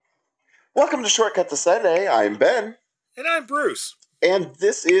Welcome to Shortcut to Sunday. I'm Ben. And I'm Bruce. And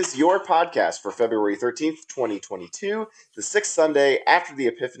this is your podcast for February 13th, 2022, the sixth Sunday after the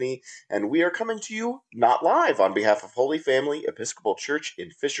Epiphany. And we are coming to you not live on behalf of Holy Family Episcopal Church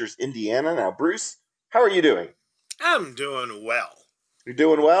in Fishers, Indiana. Now, Bruce, how are you doing? I'm doing well. You're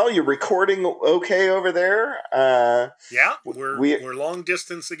doing well? You're recording okay over there? Yeah, we're long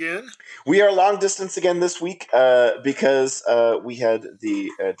distance again. We are long distance again this week because we had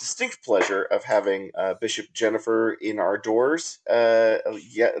the distinct pleasure of having Bishop Jennifer in our doors.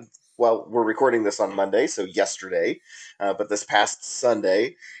 Well, we're recording this on Monday, so yesterday, but this past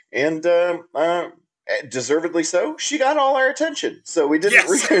Sunday, and deservedly so, she got all our attention. So we didn't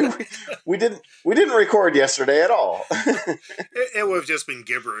we didn't record yesterday at all. It would have just been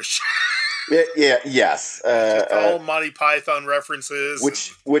gibberish. Yes. All Monty Python references.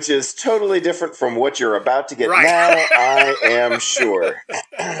 Which is totally different from what you're about to get now, I am sure.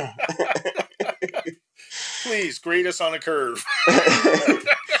 Please, grade us on a curve.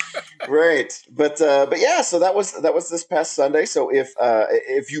 Right. But yeah, so that was this past Sunday. So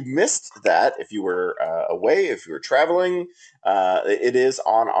if you missed that, if you were away, if you were traveling, it is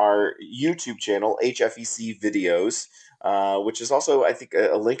on our YouTube channel, HFEC Videos. Which is also, I think,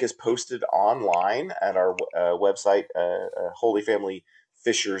 a link is posted online at our website,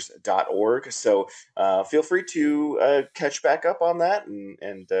 holyfamilyfishers.org. So feel free to catch back up on that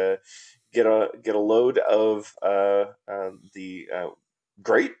and get a load of the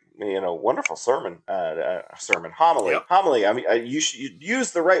great, wonderful homily. Yep. Homily. I mean, you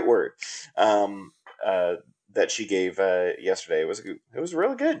use the right word that she gave yesterday. It was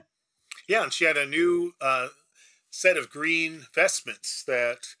really good. Yeah, and she had a new set of green vestments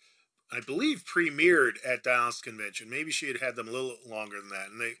that I believe premiered at Dallas Convention. Maybe she had them a little longer than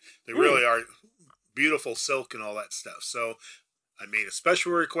that, and they really are beautiful silk and all that stuff. So I made a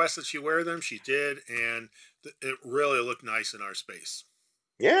special request that she wear them. She did, and it really looked nice in our space.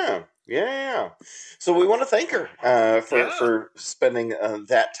 Yeah. So we want to thank her for spending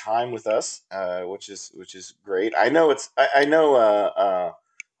that time with us, which is great. I know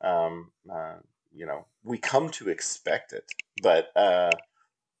we come to expect it, but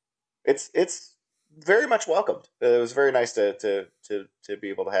it's very much welcomed. It was very nice to be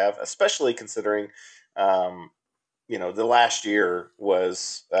able to have, especially considering the last year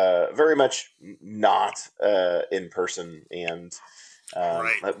was very much not in person and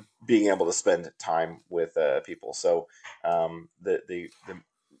being able to spend time with people. So the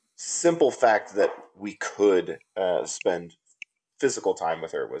simple fact that we could spend physical time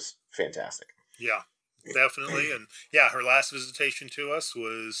with her was fantastic. Yeah, definitely. And yeah, her last visitation to us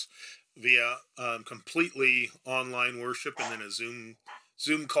was via completely online worship and then a Zoom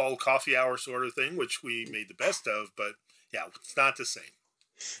call coffee hour sort of thing, which we made the best of. But yeah, it's not the same.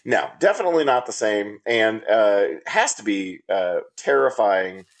 No, definitely not the same. And it has to be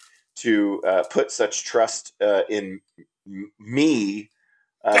terrifying to put such trust in me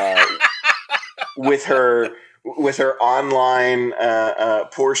with her online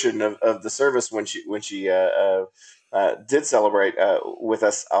portion of the service when she did celebrate with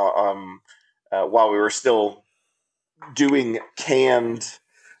us while we were still doing canned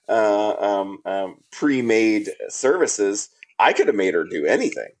pre-made services. I could have made her do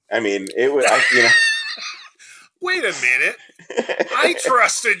anything. I mean, it was Wait a minute. I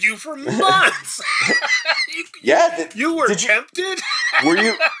trusted you for months. You were tempted?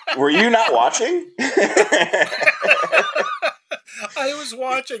 Were you not watching? I was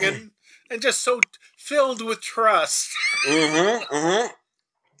watching and just so filled with trust. I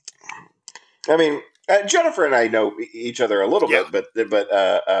mean, Jennifer and I know each other a little bit, but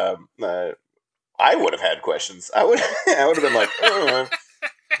I would have had questions. I would have been like, I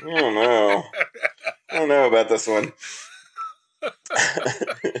don't know about this one.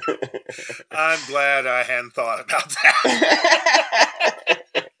 I'm glad I hadn't thought about that.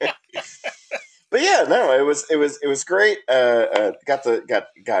 But yeah, no, it was great.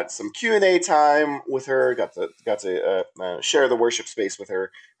 Got some Q&A time with her. Got to share the worship space with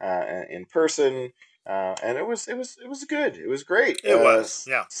her in person. And it was good. It was great. It was,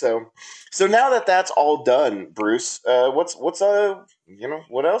 yeah. So now that that's all done, Bruce, what else?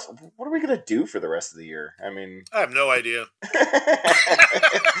 What are we gonna do for the rest of the year? I mean, I have no idea.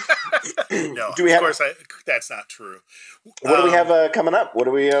 No, that's not true. What do we have coming up? What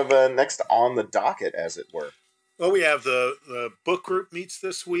do we have next on the docket, as it were? Well, we have the book group meets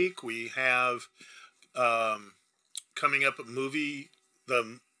this week. We have coming up movies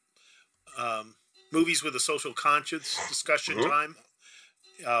with a social conscience discussion time.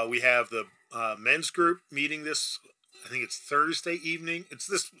 We have the men's group meeting this I think it's Thursday evening. It's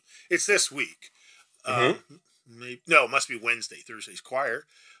this week. Mm-hmm. Maybe, no, it must be Wednesday. Thursday's choir.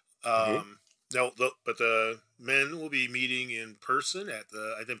 Mm-hmm. No, but the men will be meeting in person at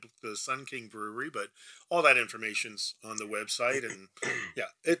I think the Sun King Brewery. But all that information's on the website, and yeah,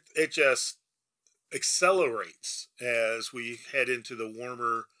 it just accelerates as we head into the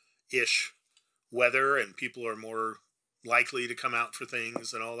warmer ish weather, and people are more likely to come out for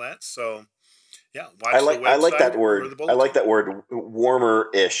things and all that. So yeah, watch the I like website that or word. the I like bulletin. that word,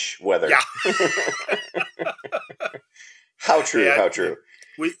 warmer-ish weather. Yeah, How true, yeah, how true.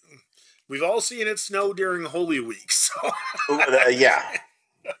 we we've all seen it snow during Holy Week, so Yeah,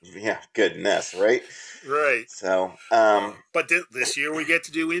 yeah, goodness, right? right. So, But this year we get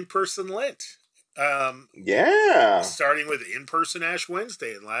to do in-person Lent, yeah. starting with in-person Ash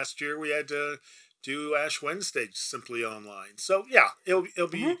Wednesday, and last year we had to do Ash Wednesday simply online. So yeah, it'll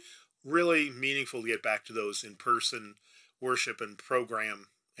Mhm. be really meaningful to get back to those in-person worship and program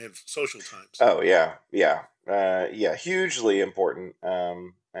and social times. Oh yeah, yeah, yeah, hugely important.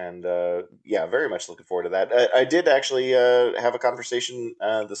 And yeah, very much looking forward to that. I did actually have a conversation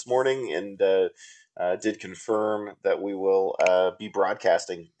this morning, and did confirm that we will be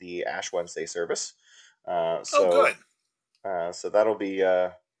broadcasting the Ash Wednesday service. Uh, Oh, so good. so that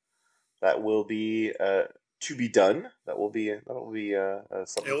will be to be done. That'll be something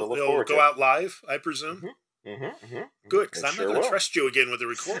to look It'll forward go to. out live, I presume. Good, because It I'm not sure going to will. trust you again with the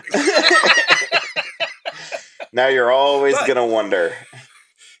recording. Now you're always But gonna wonder.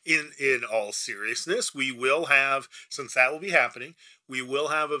 in all seriousness, we will have, since that will be happening, we will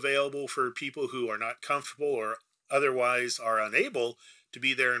have available for people who are not comfortable or otherwise are unable to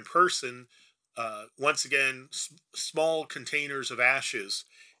be there in person. Once again, small containers of ashes,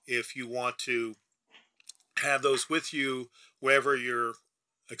 if you want to have those with you wherever you're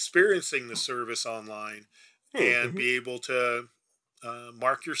experiencing the service online, and Mhm. be able to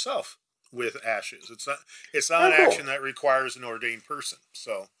mark yourself with ashes. It's not Oh, an cool. action that requires an ordained person,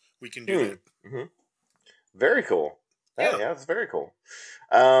 so we can do Hmm. that. hmm Very cool. Yeah. Yeah, it's very cool.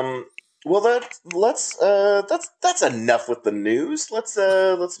 Um, well, that's enough with the news. Let's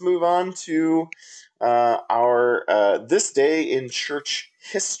move on to our this day in church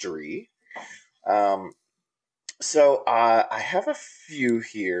history. Um, so I have a few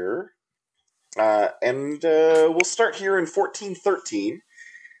here, and we'll start here in 1413.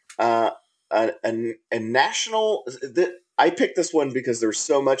 Uh, a national. I picked this one because there's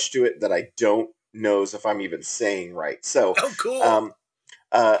so much to it that I don't knows if I'm even saying right. So, Oh, cool. um,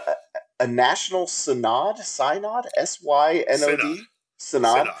 a national synod, Synod. synod,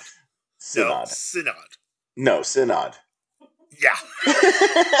 Synod. No, synod. synod. No, synod. Yeah.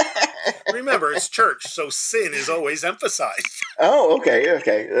 Remember, it's church, so sin is always emphasized. Oh, okay,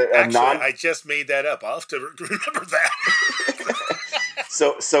 okay. A Actually, nod. I just made that up. I'll have to remember that.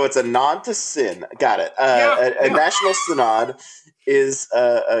 So it's a nod to sin. Got it. Yeah, A yeah. national synod is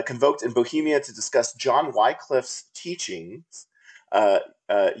convoked in Bohemia to discuss John Wycliffe's teachings.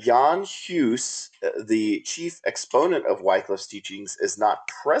 Jan Hus, the chief exponent of Wycliffe's teachings, is not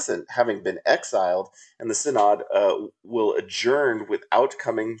present, having been exiled, and the synod will adjourn without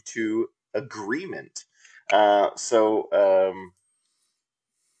coming to agreement. I'm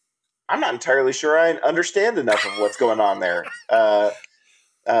not entirely sure I understand enough of what's going on there.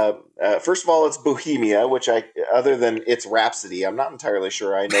 First of all, it's Bohemia, which other than its Rhapsody, I'm not entirely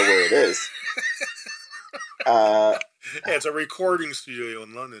sure I know where it is. Uh, Yeah, it's a recording studio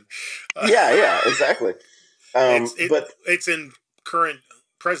in London. yeah, exactly. But It's in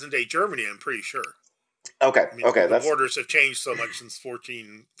present day Germany. I'm pretty sure. okay, I mean, okay, the that's borders have changed so much since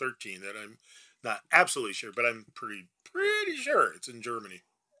 1413 that I'm not absolutely sure, but I'm pretty sure it's in Germany.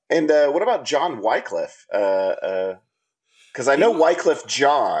 and what about John Wycliffe? Because I He know was Wycliffe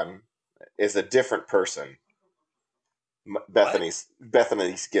John is a different person. what?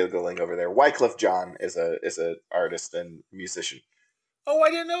 Bethany's giggling over there. Wycliffe John is a artist and musician. Oh, I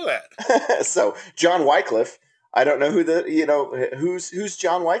didn't know that. So John Wycliffe, I don't know who's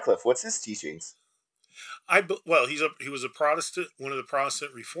John Wycliffe. What's his teachings? Well, he was a Protestant, one of the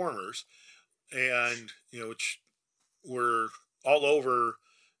Protestant reformers, and which were all over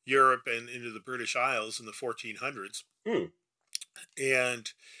Europe and into the British Isles in the 1400s, Hmm.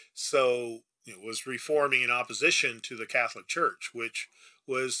 and so was reforming in opposition to the Catholic Church, which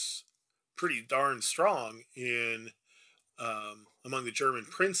was pretty darn strong in among the German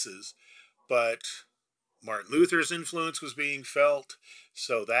princes, but Martin Luther's influence was being felt,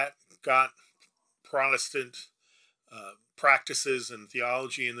 so that got Protestant practices and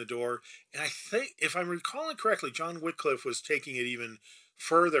theology in the door. And I think, if I'm recalling correctly, John Wycliffe was taking it even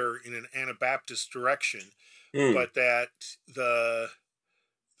further in an Anabaptist direction. Hmm. but that the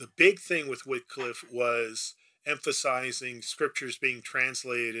the big thing with Wycliffe was emphasizing scriptures being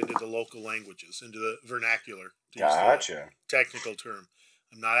translated into the local languages, into the vernacular, to use the Gotcha. technical term.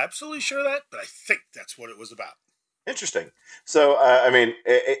 I'm not absolutely sure of that, but I think that's what it was about. Interesting. So, I mean,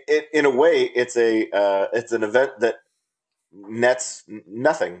 in a way, it's an event that nets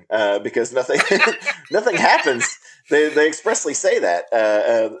nothing because nothing nothing happens. They expressly say that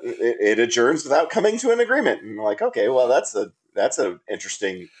it adjourns without coming to an agreement. And I'm like, okay, well, that's an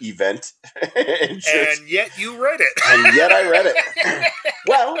interesting event in church, And yet you read it. and yet I read it.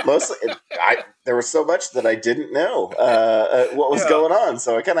 Well, mostly there was so much that I didn't know what was Yeah. going on,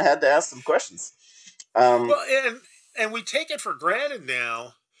 so I kind of had to ask some questions. Um, Well, and we take it for granted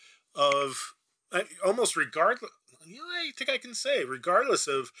now of almost regardless. You know, I think I can say, regardless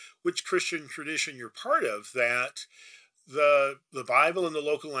of which Christian tradition you're part of, that the Bible in the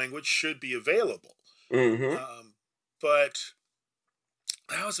local language should be available. mhm. Um, but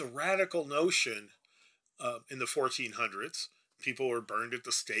that was a radical notion in the 1400s. People were burned at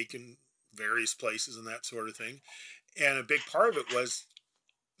the stake in various places and that sort of thing. And a big part of it was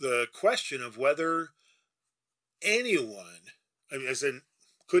the question of whether anyone, I mean, as in,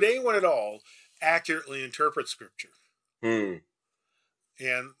 could anyone at all accurately interpret Scripture? Hmm.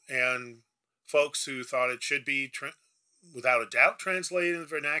 And folks who thought it should be without a doubt translated in the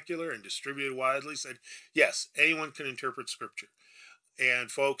vernacular and distributed widely said yes, anyone can interpret Scripture.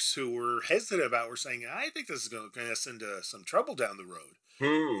 And folks who were hesitant about were saying, I think this is going to get us into some trouble down the road.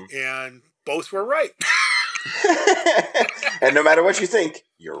 Hmm. And both were right. And no matter what you think,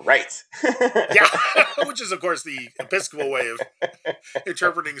 you're right. Yeah, which is of course the Episcopal way of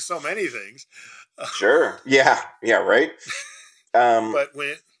interpreting so many things. Sure. Yeah. Yeah. Right. Um, But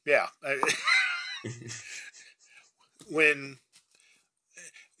when, yeah, when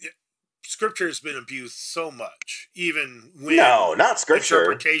Scripture has been abused so much, even when no, not scripture.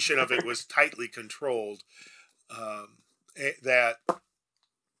 interpretation of it was tightly controlled, that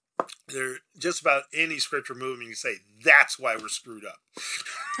there just about any scripture movement you say that's why we're screwed up.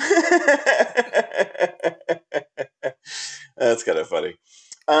 That's kind of funny.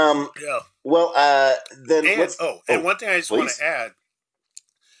 Um, Yeah. well, then And let's. and Oh, one thing I just want please. to add,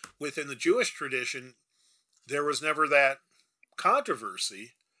 within the Jewish tradition, there was never that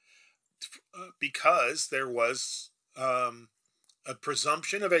controversy because there was a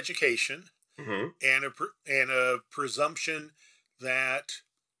presumption of education Hmm. and a presumption that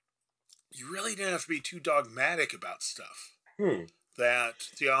you really didn't have to be too dogmatic about stuff. Hmm. That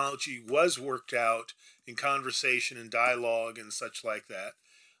theology was worked out in conversation and dialogue and such like that,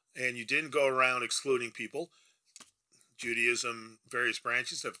 and you didn't go around excluding people. Judaism, various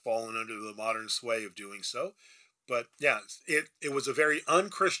branches have fallen under the modern sway of doing so, but yeah, it was a very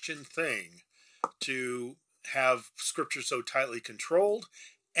unchristian thing to have scripture so tightly controlled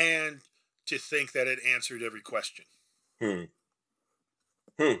and to think that it answered every question. Hmm.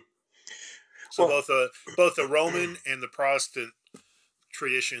 Hmm. So Well, both the Roman and the Protestant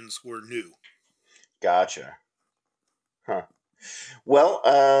traditions were new. gotcha. Huh. Well,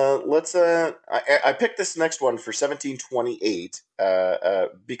 let's. I picked this next one for 1728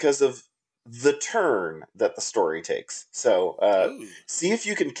 because of the turn that the story takes. So Oh, see if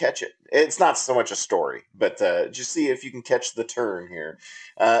you can catch it. It's not so much a story, but just see if you can catch the turn here.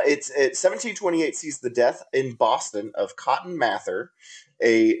 1728 sees the death in Boston of Cotton Mather,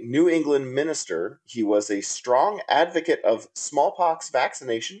 a New England minister. He was a strong advocate of smallpox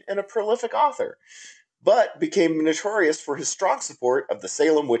vaccination and a prolific author, but became notorious for his strong support of the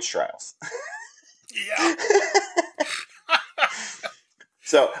Salem witch trials. yeah.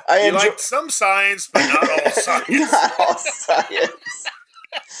 So I He enjoy liked some science, but not all science. not all science.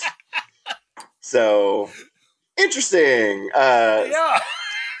 So interesting. Yeah.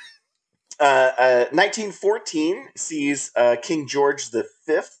 1914 sees King George V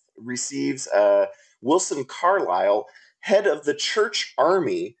receives Wilson Carlisle, head of the Church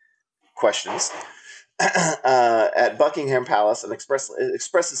Army, questions at Buckingham Palace and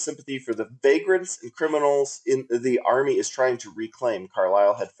expresses sympathy for the vagrants and criminals in the army is trying to reclaim.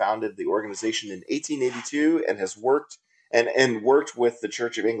 Carlisle had founded the organization in 1882 and has worked worked with the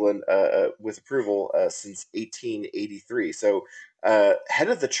Church of England with approval since 1883. So, head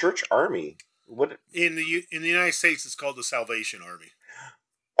of the Church Army. What? In the United States, it's called the Salvation Army,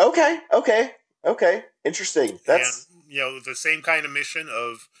 Okay. Interesting. and That's the same kind of mission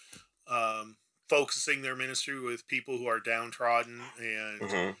of um, focusing their ministry with people who are downtrodden and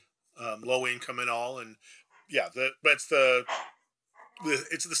mhm. low income and all. And yeah, it's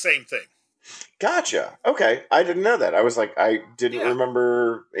the same thing. Gotcha. Okay, I didn't know that. I was like, I didn't Yeah.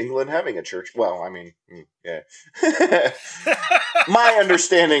 remember England having a church. Well, I mean, yeah. My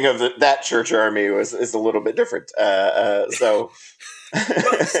understanding of that church army is a little bit different. So,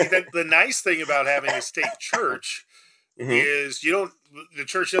 Well, see, that the nice thing about having a state church hmm, is the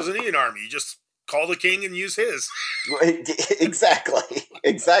church doesn't need an army. You just call the king and use his. exactly,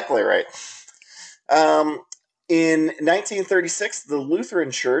 exactly right. Um, in 1936, the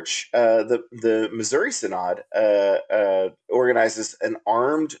Lutheran Church, the Missouri Synod, organizes an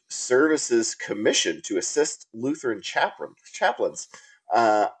Armed Services Commission to assist Lutheran chaplains.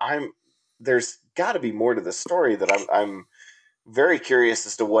 I'm There's got to be more to the story that I'm very curious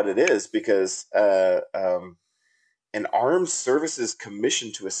as to what it is, because an Armed Services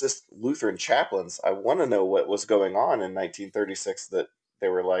Commission to assist Lutheran chaplains. I want to know what was going on in 1936 that they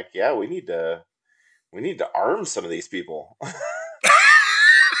were like, yeah, we need to arm some of these people.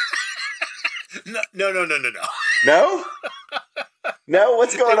 No, no, no, no, no, no. No? No?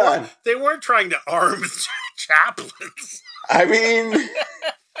 What's They going weren't. on? They weren't trying to arm chaplains. I mean,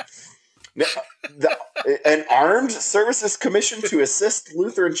 an armed services commission to assist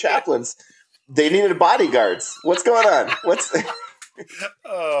Lutheran chaplains. They needed bodyguards. What's going on?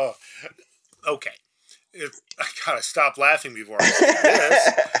 Oh, okay. I gotta stop laughing before I say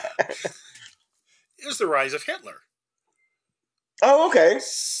this. Is the rise of Hitler. Oh, okay.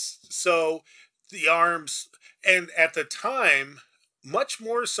 So the arms, and at the time, much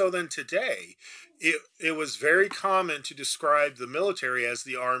more so than today, it was very common to describe the military as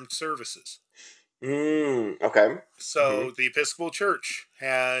the armed services. Okay. Hmm. So the Episcopal Church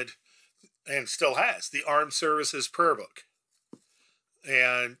had, and still has, the Armed Services Prayer Book.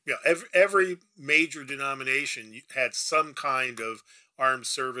 And every major denomination had some kind of armed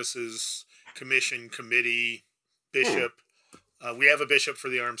services commission, committee, Hmm. bishop. We have a bishop for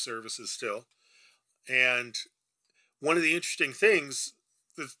the armed services still. And one of the interesting things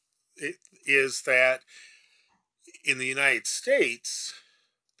is that in the United States,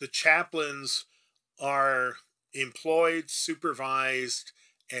 the chaplains are employed, supervised,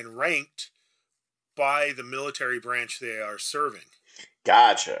 and ranked by the military branch they are serving.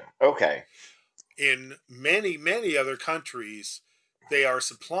 Gotcha. Okay. In many, many other countries, they are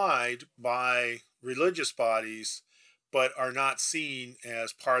supplied by religious bodies, but are not seen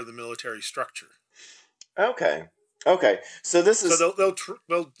as part of the military structure. Okay. Okay. So this So is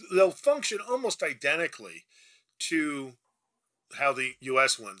they'll function almost identically to how the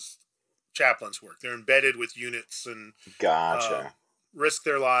U.S. chaplains work. They're embedded with units and uh, gotcha. risk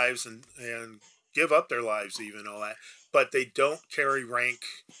their lives and give up their lives, even all that. But they don't carry rank.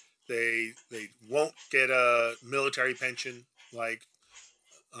 They won't get a military pension like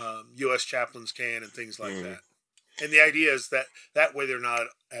U.S. chaplains can, and things like Hmm. that. And the idea is that way they're not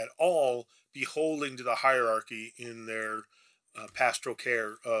at all beholding to the hierarchy in their pastoral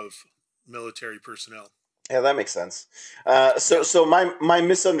care of military personnel. Yeah, that makes sense. So, Yeah, so my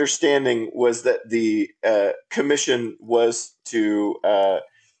misunderstanding was that the commission was to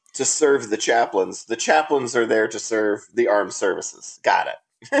serve the chaplains. The chaplains are there to serve the armed services. Got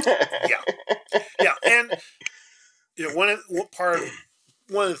yeah, it. yeah. And one of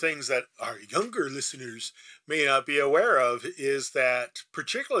the things that our younger listeners may not be aware of is that,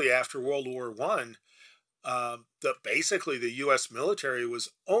 particularly after World War One, that basically the U.S. military was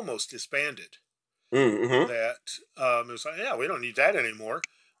almost disbanded. Mm-hmm. That it was like, yeah, we don't need that anymore.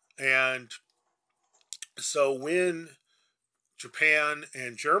 And so when Japan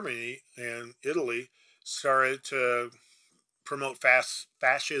and Germany and Italy started to promote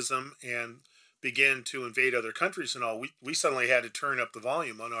fascism and begin to invade other countries and all, we suddenly had to turn up the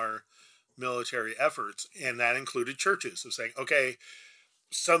volume on our military efforts, and that included churches. Of saying, okay,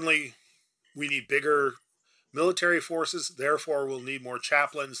 suddenly we need bigger military forces, therefore we'll need more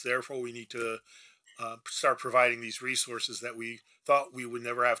chaplains, therefore we need to start providing these resources that we thought we would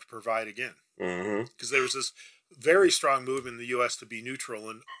never have to provide again. Mm-hmm. Because there was this very strong move in the U.S. to be neutral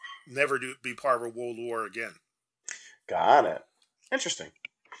and never be part of a world war again. Got it. Interesting.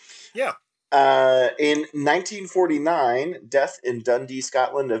 Yeah. In 1949, death in Dundee,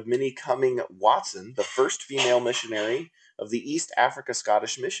 Scotland, of Minnie Cumming Watson, the first female missionary of the East Africa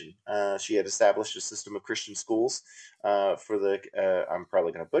Scottish Mission. She had established a system of Christian schools for the, I'm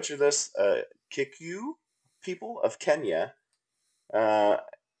probably going to butcher this, Kikuyu people of Kenya. That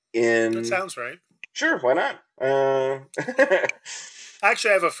In sounds right. Sure, why not?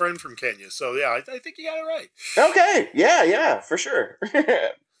 Actually, I have a friend from Kenya, so yeah, I think you got it right. Okay, yeah, for sure.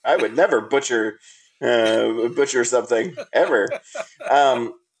 I would never butcher something ever.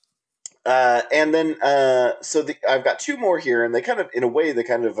 Um, And then I've got two more here, and they kind of, in a way, they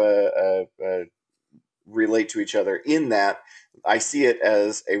kind of relate to each other in that I see it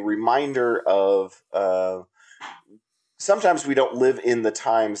as a reminder of sometimes we don't live in the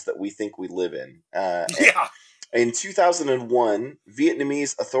times that we think we live in. Yeah. In 2001,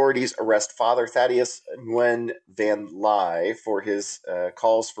 Vietnamese authorities arrest Father Thaddeus Nguyen Van Lai for his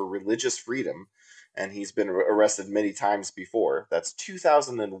calls for religious freedom, and he's been arrested many times before. That's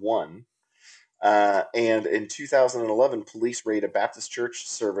 2001. And in 2011, police raid a Baptist church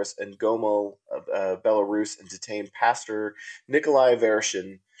service in Gomel, Belarus, and detained Pastor Nikolai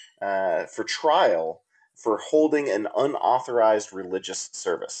Vershin for trial for holding an unauthorized religious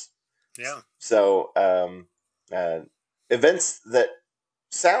service. Yeah. So, uh, events that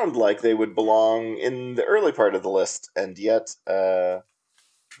sound like they would belong in the early part of the list, and yet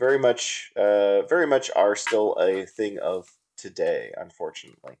very much are still a thing of today,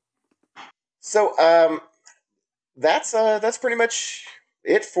 unfortunately. So, that's pretty much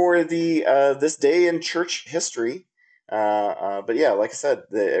it for the this day in church history. But yeah, like I said,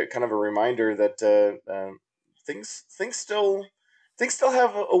 kind of a reminder that things still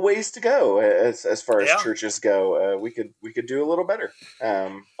have a ways to go as far as Yeah. churches go. We could do a little better.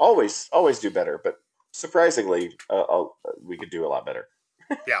 Always do better, but surprisingly, we could do a lot better.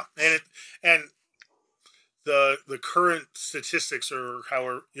 Yeah. And the current statistics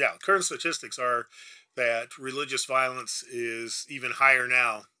current statistics are that religious violence is even higher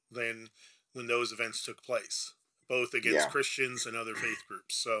now than when those events took place, both against Yeah. Christians and other faith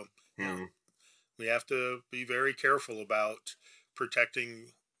groups. So yeah, Hmm. we have to be very careful about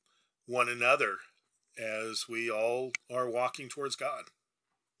protecting one another as we all are walking towards God.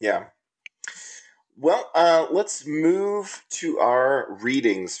 Yeah. Well, let's move to our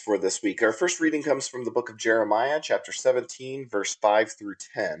readings for this week. Our first reading comes from the book of Jeremiah, chapter 17, verse 5 through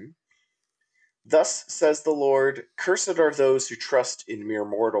 10. Thus says the Lord, cursed are those who trust in mere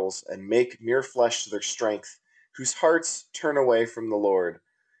mortals and make mere flesh their strength, whose hearts turn away from the Lord.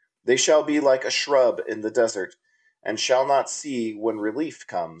 They shall be like a shrub in the desert, and shall not see when relief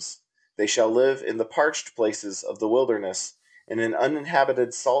comes. They shall live in the parched places of the wilderness, in an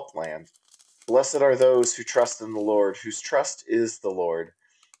uninhabited salt land. Blessed are those who trust in the Lord, whose trust is the Lord.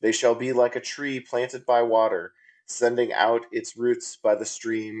 They shall be like a tree planted by water, sending out its roots by the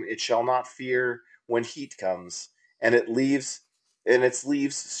stream. It shall not fear when heat comes, and its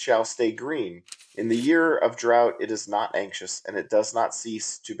leaves shall stay green. In the year of drought it is not anxious, and it does not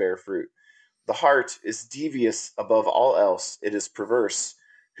cease to bear fruit. The heart is devious above all else, it is perverse.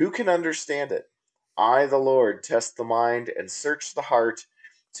 Who can understand it? I, the Lord, test the mind and search the heart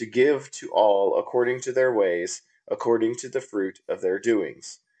to give to all according to their ways, according to the fruit of their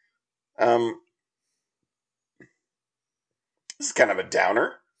doings. Um, this is kind of a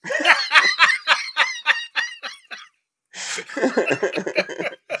downer.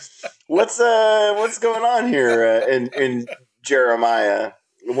 What's going on here in Jeremiah,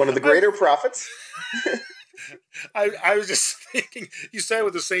 one of the I, greater prophets? I was just thinking, you said it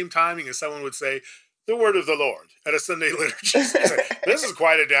with the same timing as someone would say, the word of the Lord at a Sunday liturgy. This is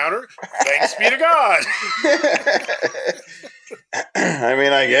quite a downer. Thanks be to God. I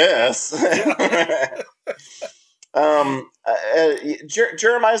mean, I guess. Yeah.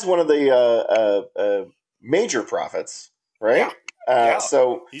 Jeremiah is one of the major prophets, Yeah. right? Yeah.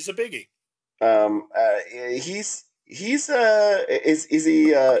 So He's a biggie. he's is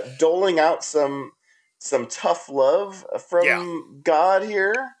he doling out some tough love Yeah. from God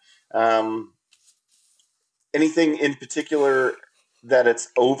here? Um, Anything in particular that it's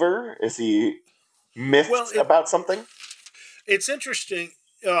over? Is he Well, miffed about something? it's interesting.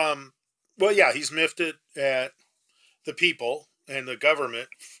 Um, well, yeah, he's miffed it at the people and the government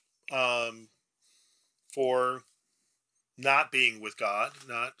um, for not being with God,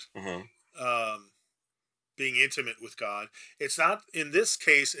 not Hmm. um, being intimate with God. It's not, in this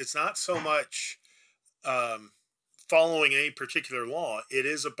case, it's not so much um, following any particular law. It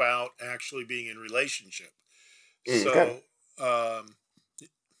is about actually being in relationship. Okay. So, um,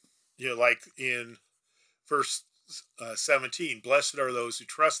 like in verse 17, blessed are those who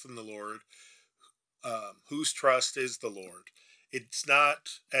trust in the Lord, whose trust is the Lord. It's not,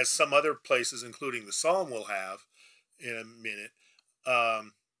 as some other places, including the Psalm will have in a minute,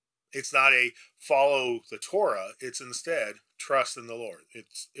 um, it's not a follow the Torah. It's instead trust in the Lord.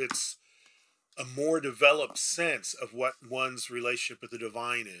 It's a more developed sense of what one's relationship with the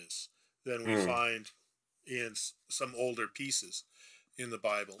divine is than we Mm. find in some older pieces in the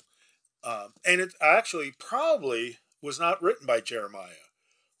Bible. And it actually probably was not written by Jeremiah.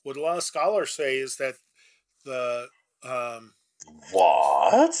 What a lot of scholars say is that the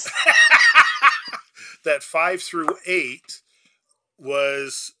What? That 5 through 8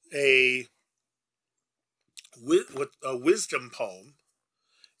 was a wisdom poem,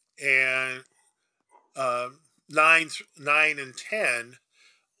 and 9 and 10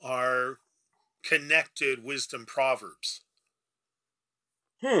 are connected wisdom proverbs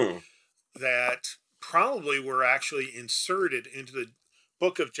that probably were actually inserted into the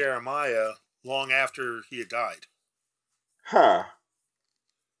book of Jeremiah long after he had died. Huh.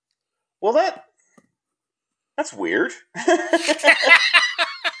 Well, that's weird.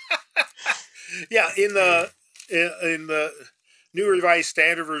 Yeah, in the New Revised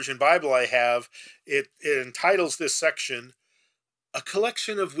Standard Version Bible I have, it entitles this section "A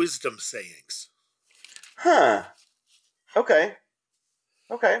Collection of Wisdom Sayings." Huh. Okay.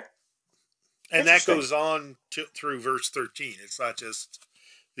 And that goes on through verse 13. It's not just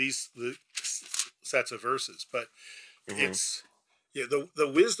the sets of verses, but it's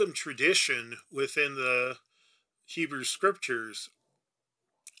the wisdom tradition within the Hebrew scriptures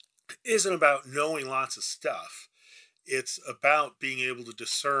isn't about knowing lots of stuff. It's about being able to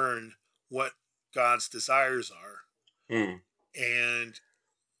discern what God's desires are. And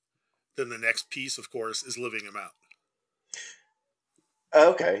then the next piece, of course, is living them out.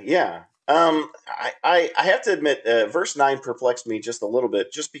 Okay, yeah. I have to admit, verse 9 perplexed me just a little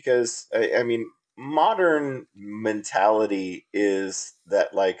bit, just because, I mean, modern mentality is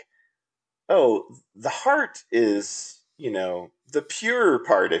that, like, oh, the heart is, the pure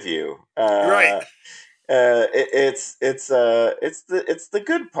part of you. Right. It's the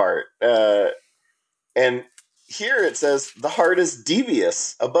good part. And here it says the heart is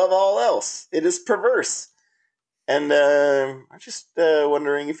devious above all else. It is perverse. And I'm just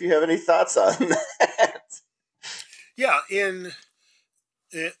wondering if you have any thoughts on that. Yeah, in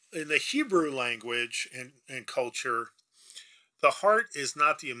the Hebrew language and culture, the heart is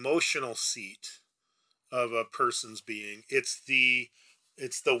not the emotional seat of a person's being. It's the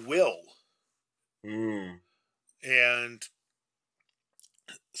will. And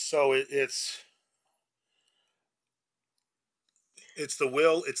so it's the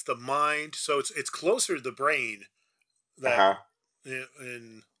will, it's the mind. So it's closer to the brain that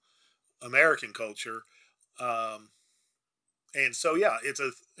in American culture. And so yeah, it's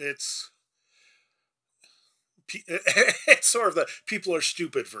sort of the people are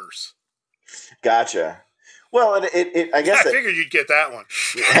stupid verse. Gotcha. Well, I guess I figured you'd get that one.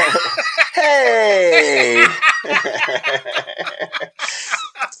 Hey.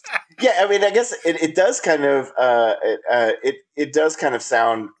 Yeah, I mean, I guess it does kind of it does kind of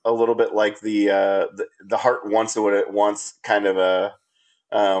sound a little bit like the heart wants what it wants kind of a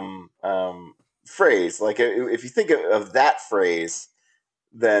phrase. Like if you think of that phrase,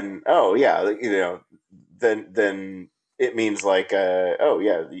 then oh yeah, then it means like oh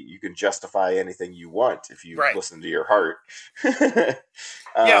yeah, you can justify anything you want if you listen to your heart.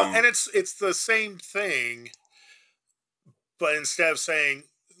 Yeah, and it's the same thing, but instead of saying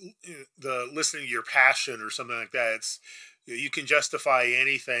the listening to your passion or something like that, it's you can justify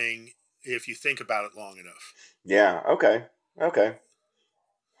anything if you think about it long enough. Yeah. Okay.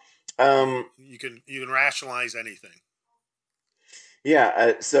 You can rationalize anything.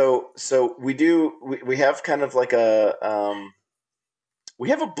 Yeah. So we have kind of like we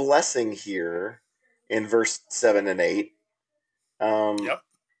have a blessing here in verse 7 and 8. Yep.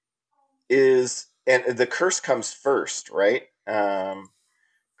 And the curse comes first, right?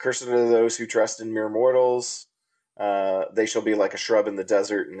 Cursed are those who trust in mere mortals. They shall be like a shrub in the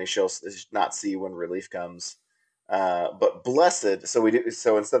desert, and they shall not see when relief comes. But blessed, so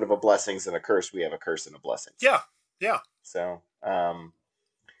instead of a blessings and a curse, we have a curse and a blessing. Yeah. So,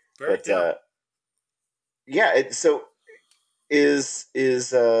 so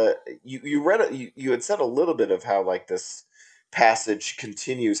you read you had said a little bit of how like this passage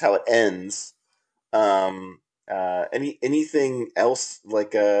continues, how it ends. Anything else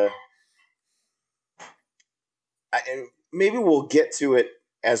like maybe we'll get to it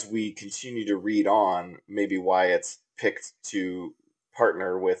as we continue to read on, maybe why it's picked to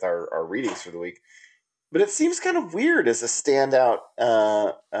partner with our readings for the week. But it seems kind of weird as a standout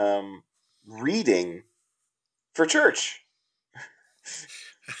reading for church.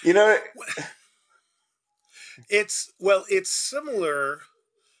 It's similar.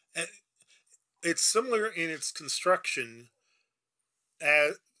 It's similar in its construction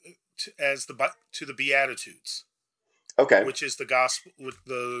as to the Beatitudes. Okay. Which is the gospel, with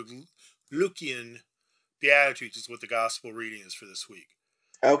the Lucian Beatitudes is what the gospel reading is for this week.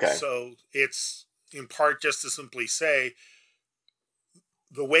 Okay. So it's in part just to simply say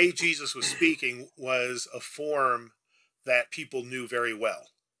the way Jesus was speaking was a form that people knew very well.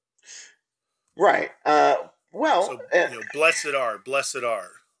 Right. Well, So, blessed are,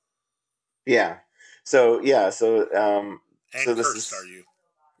 yeah. So yeah. So and this cursed are is you.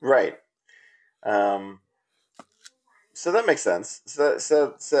 right. Um, so that makes sense. So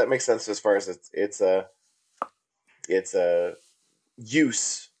that makes sense as far as it's a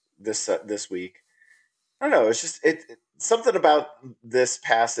use this week. I don't know. It's just something about this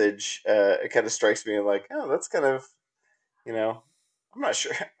passage. It kind of strikes me like, oh, that's kind of, you know, I'm not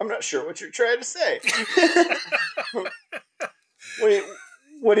sure. I'm not sure what you're trying to say. what, are you,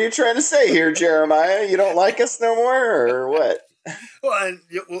 what are you trying to say here, Jeremiah? You don't like us no more, or what? Well, and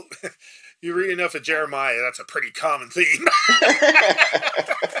you read enough of Jeremiah, that's a pretty common theme.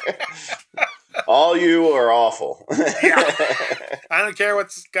 All you are awful. Yeah. I don't care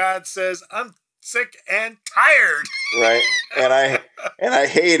what God says. I'm sick and tired. Right. And I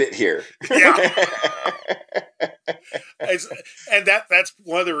hate it here. Yeah. And that's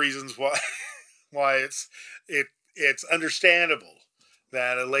one of the reasons why it's understandable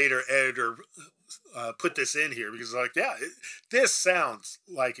that a later editor put this in here, because like, yeah, this sounds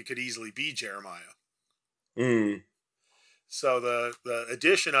like it could easily be Jeremiah. Mm. So the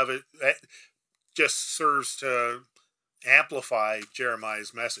addition of it just serves to amplify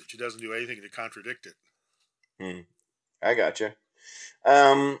Jeremiah's message. It doesn't do anything to contradict it. I gotcha.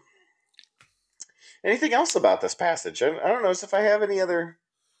 Um, Anything else about this passage? I don't know if I have any other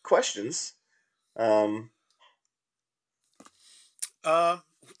questions. Um,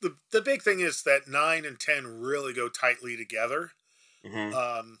 The big thing is that 9 and 10 really go tightly together.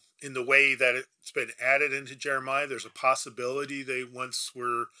 mhm. In the way that it's been added into Jeremiah, there's a possibility they once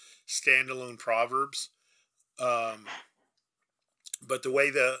were standalone proverbs. But the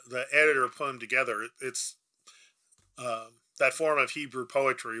way the editor put them together, it's that form of Hebrew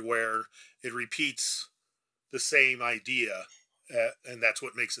poetry where it repeats the same idea, and that's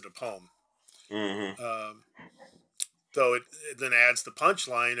what makes it a poem. Mm-hmm. Though it then adds the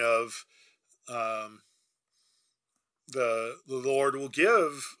punchline of um, the Lord will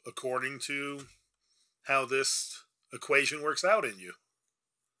give according to how this equation works out in you.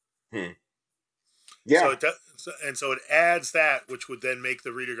 Yeah. So it does, and so it adds that, which would then make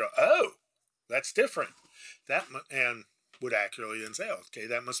the reader go, "Oh, that's different." And would accurately then say, "Okay,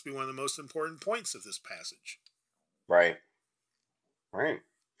 that must be one of the most important points of this passage." Right. Right.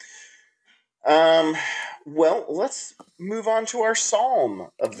 Well, let's move on to our psalm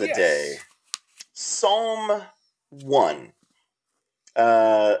of the day. Yes. Psalm 1.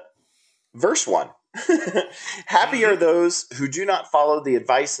 Verse 1. Happy are those who do not follow the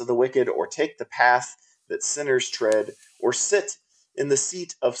advice of the wicked, or take the path that sinners tread, or sit in the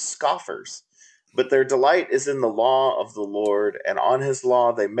seat of scoffers. But their delight is in the law of the Lord, and on his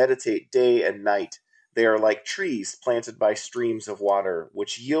law they meditate day and night. They are like trees planted by streams of water,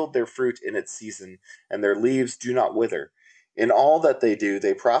 which yield their fruit in its season, and their leaves do not wither. In all that they do,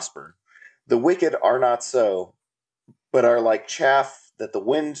 they prosper. The wicked are not so, but are like chaff that the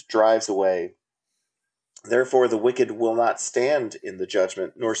wind drives away. Therefore, the wicked will not stand in the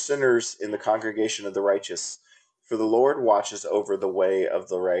judgment, nor sinners in the congregation of the righteous. For the Lord watches over the way of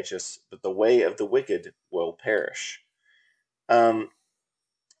the righteous, but the way of the wicked will perish.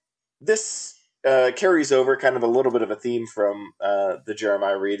 This carries over kind of a little bit of a theme from the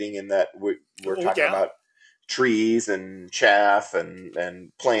Jeremiah reading, in that we're talking about trees and chaff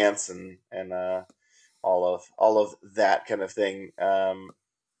and plants and all of that kind of thing.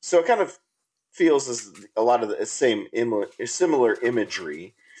 So it kind of feels as a lot of the same similar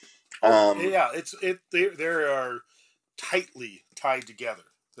imagery. Yeah, they are tightly tied together.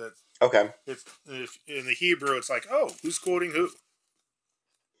 That Okay. If in the Hebrew, it's like, oh, who's quoting who?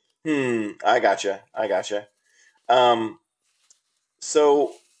 I gotcha. Um,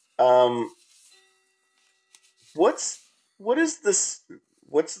 so, um, what is this?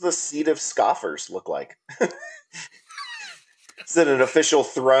 What's the seat of scoffers look like? Is it an official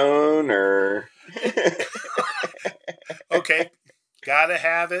throne, or? Okay, gotta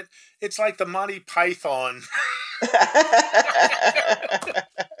have it. It's like the Monty Python.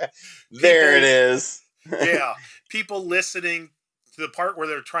 There it is. Yeah, people listening to the part where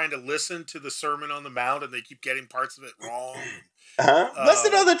they're trying to listen to the Sermon on the Mount, and they keep getting parts of it wrong.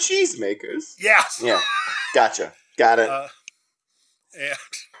 Listen to the cheesemakers. Yes. Yeah. Gotcha. Got it. And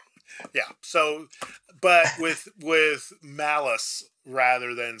yeah, so, but with malice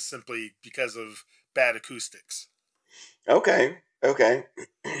rather than simply because of bad acoustics. Okay.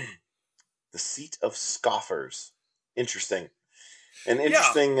 The seat of scoffers. Interesting. An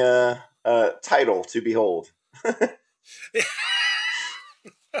interesting title to behold.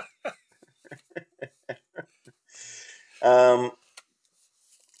 Um,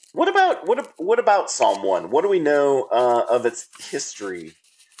 what about Psalm 1? What do we know of its history?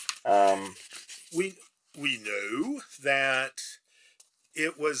 Um, We we know that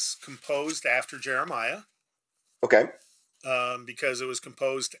it was composed after Jeremiah, okay. because it was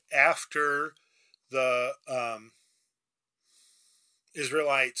composed after the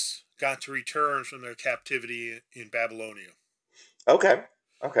Israelites got to return from their captivity in Babylonia. Okay.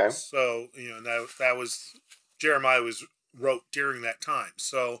 Okay. So that was Jeremiah was wrote during that time.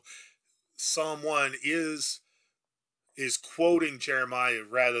 So Psalm 1 is quoting Jeremiah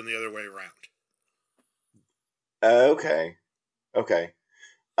rather than the other way around. Okay. Okay.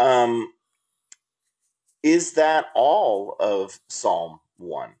 Um, is that all of Psalm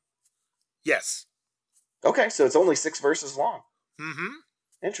 1? Yes. Okay, so it's only 6 verses long. Mm-hmm.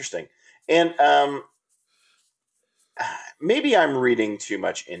 Interesting. And maybe I'm reading too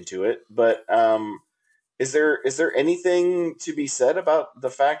much into it, but is there anything to be said about the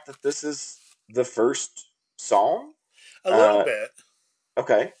fact that this is the first psalm? A little Uh, bit.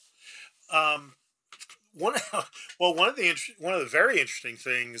 okay. Um, one one of the very interesting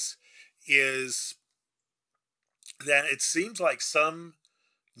things is that it seems like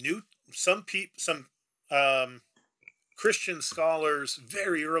new some um, Christian scholars,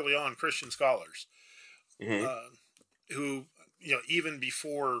 very early on Christian scholars, Hmm. uh, who even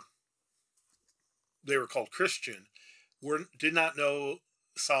before they were called Christian, did not know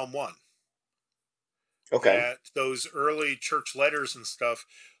Psalm 1. Okay. That those early church letters and stuff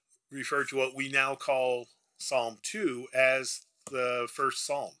refer to what we now call Psalm 2 as the first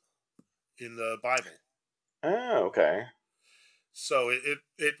psalm in the Bible. Oh, okay. So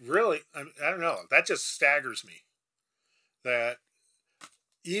it really, I don't know, that just staggers me that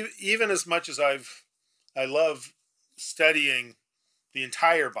even as much as I love studying the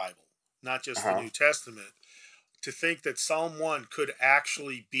entire Bible, not just the Uh-huh. New Testament, to think that Psalm 1 could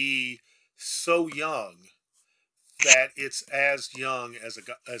actually be so young that it's as young as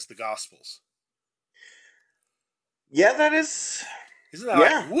the Gospels. Yeah, that is. Isn't that like,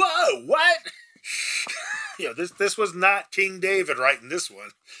 Yeah. whoa, what? This was not King David writing this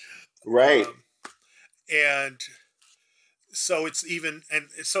one. Right. Um, and so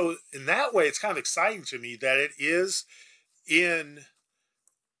in that way, it's kind of exciting to me that it is in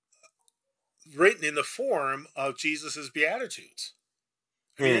written in the form of Jesus's Beatitudes.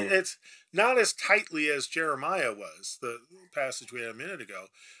 I mean, Hmm. it's not as tightly as Jeremiah was, the passage we had a minute ago,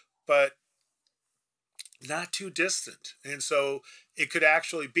 but not too distant. And so it could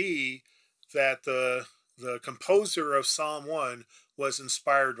actually be that the composer of Psalm 1 was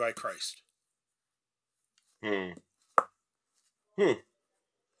inspired by Christ. Hmm. Hmm.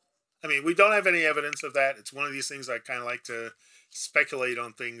 I mean, we don't have any evidence of that. It's one of these things I kind of like to speculate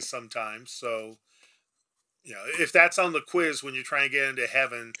on things sometimes. So, if that's on the quiz when you're trying to get into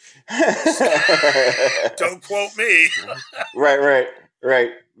heaven, don't quote me. Right, right,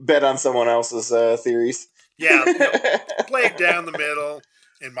 right. Bet on someone else's theories. Yeah, play it down the middle.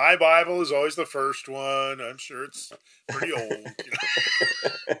 And my Bible is always the first one. I'm sure it's pretty old.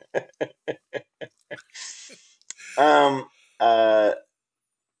 um. Uh.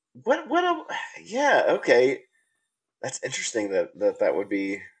 What? Yeah. Okay. That's interesting that would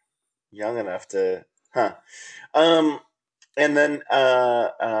be young enough to. Huh. Um. And then.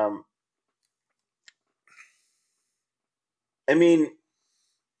 I mean.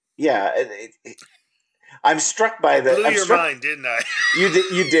 Yeah. I'm struck by I the. blew I'm your struck. mind, didn't I? You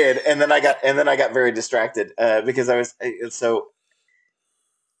did. You did. And then I got very distracted because I was so.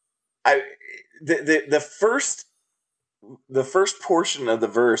 I the first portion of the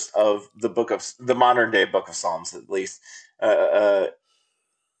verse of the modern day book of Psalms, at least,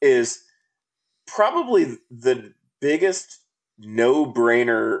 is probably the biggest no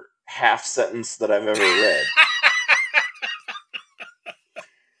brainer half sentence that I've ever read.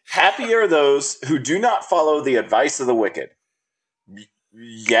 Happy are those who do not follow the advice of the wicked.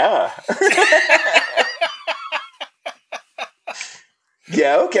 Yeah.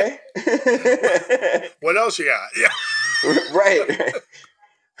 Yeah, okay. What else you got? Yeah. Right.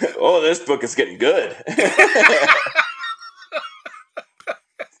 Oh, this book is getting good.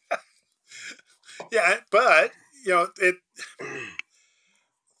 Yeah, but it.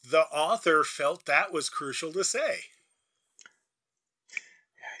 The author felt that was crucial to say.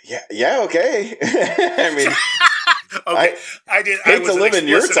 Yeah, yeah, okay. I mean, Okay, I I did. I hate to wasn't live in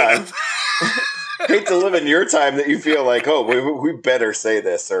your explicit time. enough. Hate to live in your time that you feel like, oh, we better say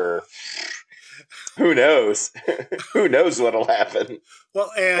this, or who knows? Who knows what'll happen?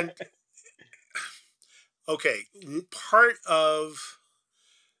 Well, and okay, part of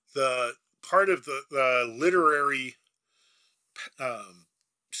the literary um,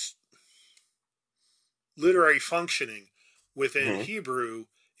 literary functioning within Hmm. Hebrew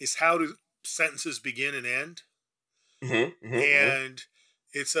is how do sentences begin and end. Hmm. Hmm. And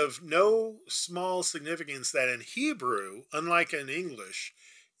it's of no small significance that in Hebrew, unlike in English,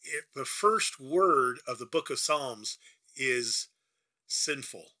 the first word of the book of Psalms is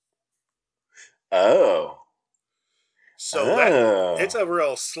sinful. Oh. So that it's Oh. a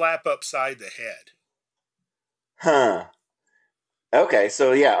real slap upside the head. Huh. Okay.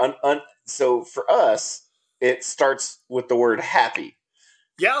 So yeah. So for us, it starts with the word happy,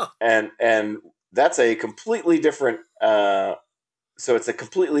 Yeah. and that's a completely different. So it's a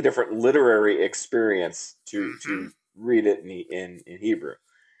completely different literary experience Hmm. to read it in Hebrew.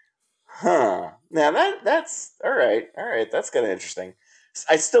 Huh. Now that's all right. All right. That's kind of interesting.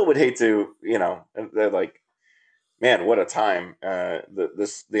 I still would hate to, they're like, man, what a time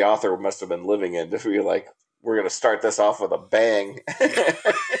the author must have been living in to be like, we're gonna start this off with a bang. Yeah.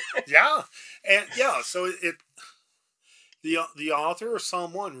 Yeah. And yeah, so the author of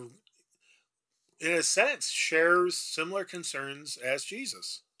Psalm 1 in a sense shares similar concerns as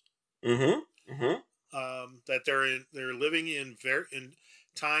Jesus. Mm-hmm. Mm-hmm. That they're living in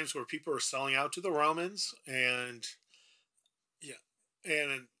times where people are selling out to the Romans, and yeah,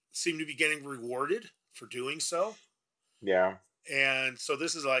 and seem to be getting rewarded for doing so. Yeah. And so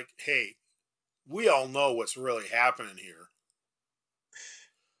this is like, hey, we all know what's really happening here.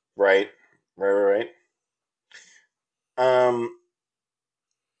 Right. Right. Um.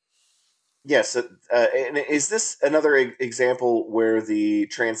 Yes. And is this another example where the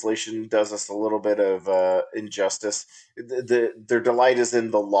translation does us a little bit of injustice? Their delight is in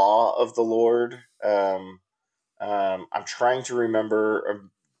the law of the Lord. I'm trying to remember.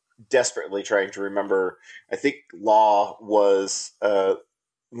 I'm desperately trying to remember. I think law was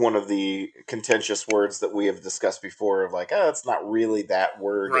one of the contentious words that we have discussed before. Of like, oh, it's not really that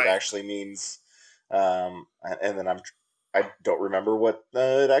word. It Right. actually means. And then I don't remember what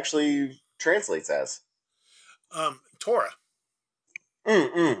it actually translates as. Torah.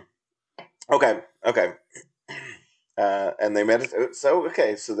 Mm-mm. Okay. Okay. And they meditate. So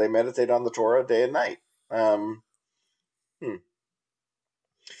okay. So they meditate on the Torah day and night. Um, hmm.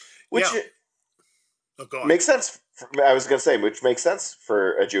 Which Yeah. Oh, go on. makes sense. I was going to say, which makes sense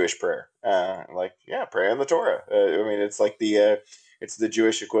for a Jewish prayer. Like, yeah, pray on the Torah. I mean, it's the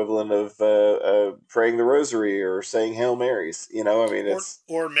Jewish equivalent of praying the Rosary or saying Hail Marys. I mean, it's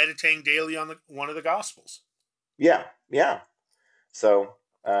Or meditating daily on one of the Gospels. yeah, yeah. So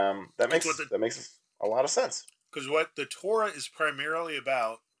that It's what makes a lot of sense. because what the Torah is primarily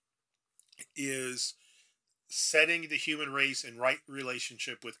about is setting the human race in right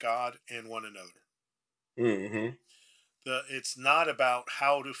relationship with God and one another. Hmm. It's not about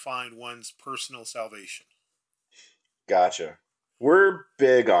how to find one's personal salvation. Gotcha. We're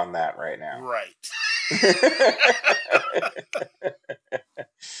big on that right now. Right.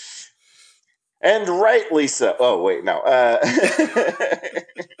 And rightly so. Oh wait, no.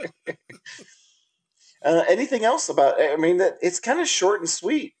 Anything else about? I mean, that it's kind of short and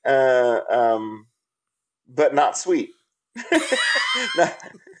sweet, but not sweet. Not-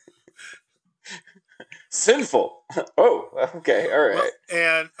 sinful. Oh, okay, all Well, right.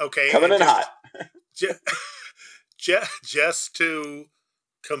 and okay, Coming and in hot. just just to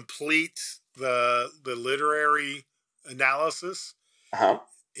complete the literary analysis, Uh-huh.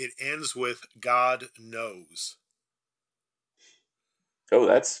 it ends with God knows. Oh,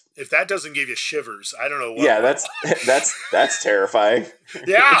 that's If that doesn't give you shivers, I don't know what yeah. will. That's terrifying.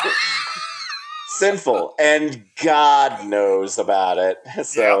 Yeah. Sinful, and God knows about it. Yep.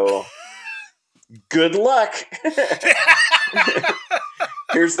 So good luck.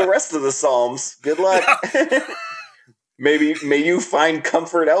 Here's the rest of the Psalms. Good luck. Yeah. Maybe may you find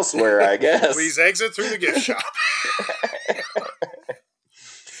comfort elsewhere, I Please guess. exit through the gift shop.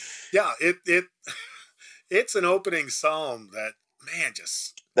 Yeah, it's an opening psalm that, man,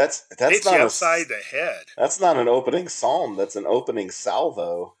 just That's hits you not upside the head. that's not an opening psalm. That's an opening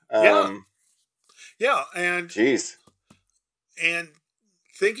salvo. Yeah, yeah, Geez. and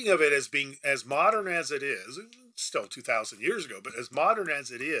thinking of it as being as modern as it is, still 2,000 years ago, but as modern as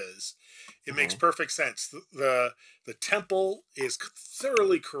it is, it makes Mhm. perfect sense. The temple is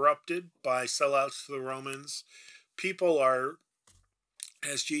thoroughly corrupted by sellouts to the Romans. People are,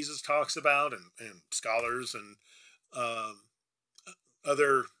 as Jesus talks about, and scholars and um,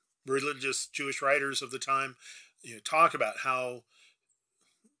 other religious Jewish writers of the time, talk about how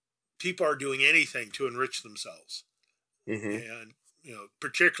people are doing anything to enrich themselves, Mhm. and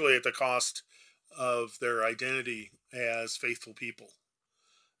particularly at the cost of their identity as faithful people.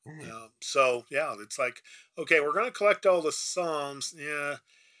 So yeah, it's like, okay, we're going to collect all the Psalms. Yeah,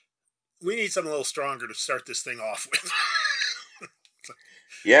 we need something a little stronger to start this thing off with.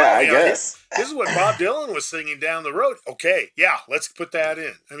 Yeah, Oh I yeah, guess. this is what Bob Dylan was singing down the road. Okay, yeah, let's put that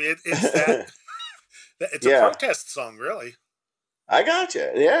in. I mean, it's that. It's a Yeah, protest song, really. I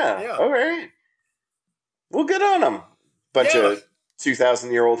gotcha. Yeah. Yeah, All right. Well, good on them. Bunch yeah, of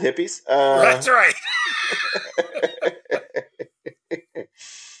 2,000-year-old hippies. that's right.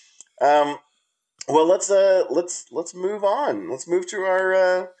 Um, well, let's move on. Let's move to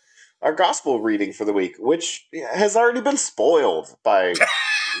our gospel reading for the week, which has already been spoiled by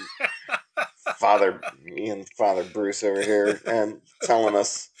Father Ian, Father Bruce over here, and telling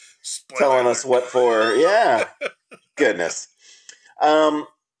Spoiler us alert. what for. Yeah, goodness. Um,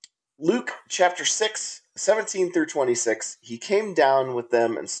 Luke chapter 6, 17 through 26. He came down with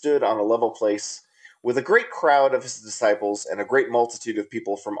them and stood on a level place with a great crowd of his disciples and a great multitude of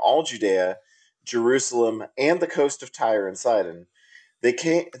people from all Judea, Jerusalem, and the coast of Tyre and Sidon. They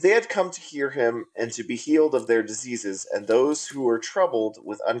had come to hear him and to be healed of their diseases, and those who were troubled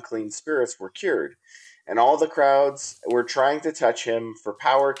with unclean spirits were cured. And all the crowds were trying to touch him, for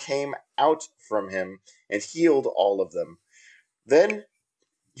power came out from him and healed all of them. Then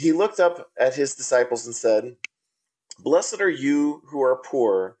he looked up at his disciples and said, "Blessed are you who are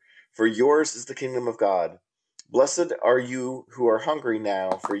poor, for yours is the kingdom of God. Blessed are you who are hungry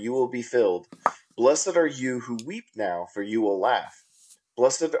now, for you will be filled. Blessed are you who weep now, for you will laugh.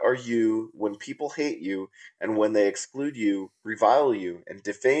 Blessed are you when people hate you, and when they exclude you, revile you, and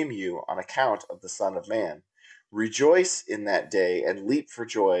defame you on account of the Son of Man. Rejoice in that day and leap for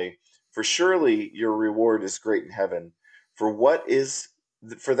joy, for surely your reward is great in heaven. For what is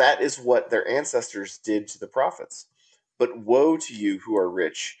for that is what their ancestors did to the prophets. But woe to you who are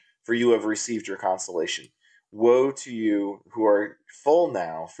rich, for you have received your consolation. Woe to you who are full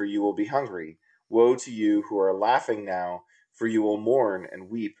now, for you will be hungry. Woe to you who are laughing now, for you will mourn and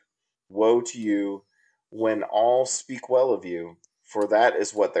weep. Woe to you when all speak well of you, for that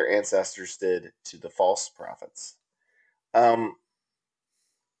is what their ancestors did to the false prophets." Um,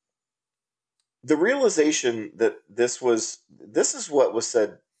 the realization that this is what was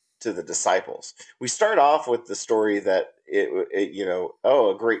said to the disciples. We start off with the story that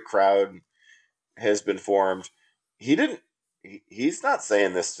a great crowd has been formed. He didn't. He's not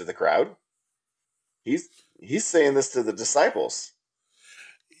saying this to the crowd. He's he's saying this to the disciples.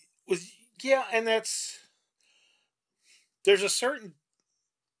 Was yeah, and there's a certain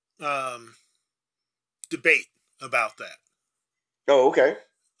um, debate about that. Oh, okay.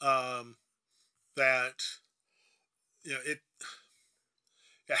 Um, that it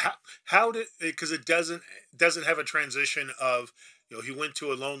how did, because it doesn't have a transition of, he went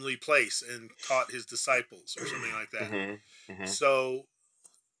to a lonely place and taught his disciples or something like that. Hmm. Hmm. So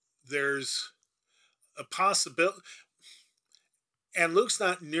there's a possibility, and Luke's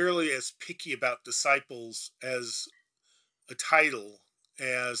not nearly as picky about disciples as a title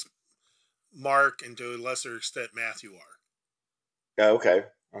as Mark and to a lesser extent Matthew are. Okay.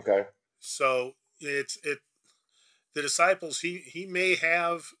 Okay. So the disciples, he may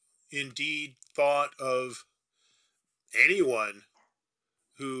have indeed thought of anyone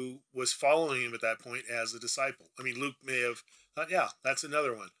who was following him at that point as a disciple. I mean, Luke may have thought, yeah, that's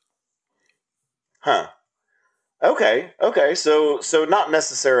another one. Huh. Okay. Okay. So not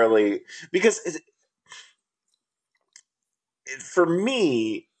necessarily, because for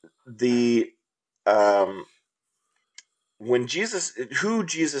me, the um when who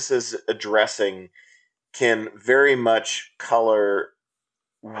Jesus is addressing can very much color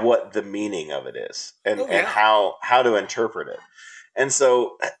what the meaning of it is, and Oh yeah, how to interpret it. And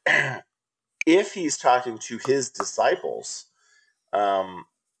so if he's talking to his disciples, um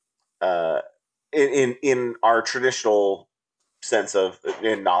uh in our traditional sense of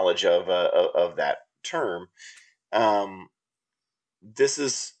in knowledge of that term, um this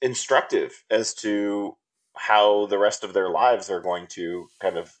is instructive as to how the rest of their lives are going to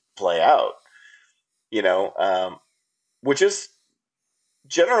kind of play out, you know, which is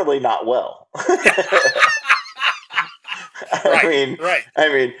generally not well. I right, mean, right. I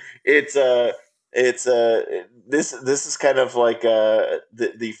mean, it's this is kind of like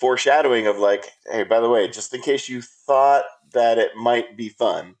the foreshadowing of like, hey, by the way, just in case you thought that it might be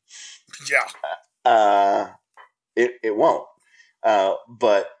fun, Yeah, uh, it won't.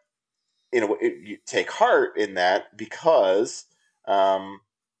 But you take heart in that, because um,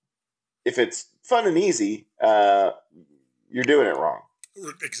 if it's fun and easy, you're doing it wrong.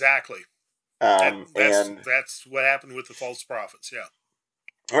 exactly. And That's what happened with the false prophets.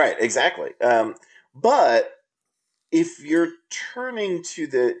 Yeah. right, exactly. But if you're turning to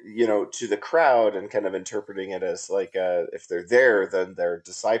the to the crowd and kind of interpreting it as like if they're there, then they're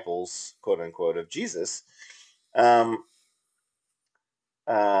disciples, quote unquote, of Jesus. Um,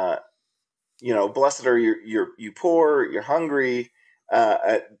 uh, Blessed are you poor, you're hungry.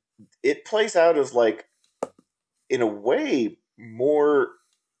 It plays out as like in a way more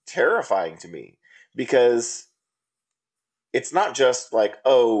terrifying to me because it's not just like,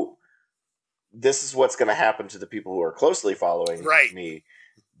 oh, this is what's going to happen to the people who are closely following Right. me.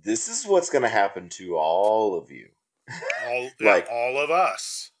 This is what's going to happen to all of you. Like all of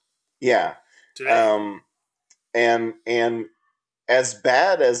us. Yeah. Today. And as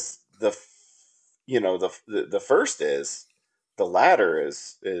bad as the first is, the latter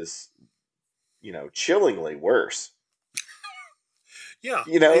is chillingly worse. Yeah.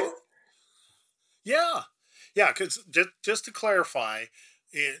 Yeah. Yeah, because just to clarify,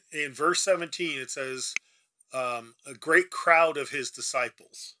 in verse 17 it says, a great crowd of his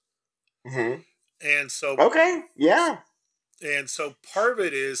disciples. Mm-hmm. And so, okay, yeah. And so part of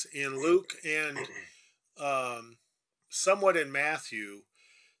it is in Luke and somewhat in Matthew,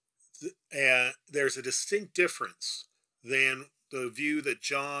 and there's a distinct difference than the view that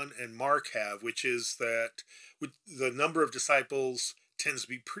John and Mark have, which is that the number of disciples tends to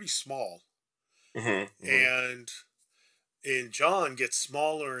be pretty small. Mm-hmm. And in John gets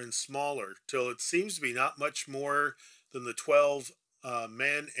smaller and smaller till it seems to be not much more than the 12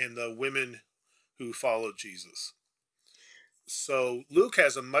 men and the women who followed Jesus. So Luke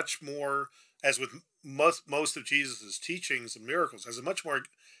has a much more, as with most of Jesus' teachings and miracles, has a much more,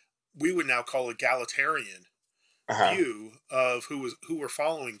 we would now call, egalitarian view of who were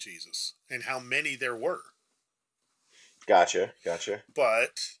following Jesus and how many there were. Gotcha.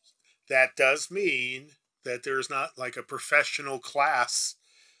 But that does mean that there's not like a professional class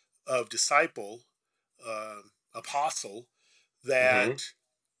of disciple, apostle, that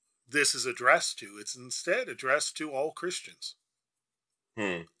this is addressed to. It's instead addressed to all Christians.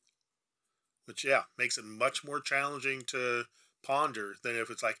 Which, yeah, makes it much more challenging to ponder than if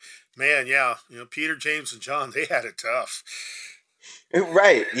it's like, man, yeah, Peter, James, and John, they had it tough.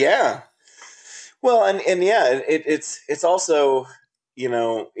 Right. Yeah. Well, and yeah, it's also,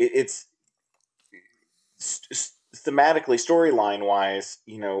 it's thematically, storyline wise,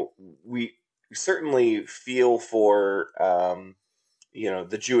 we certainly feel for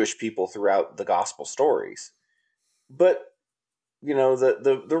the Jewish people throughout the gospel stories, but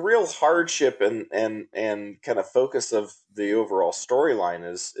the real hardship and kind of focus of the overall storyline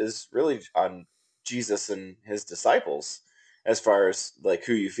is really on Jesus and his disciples, as far as like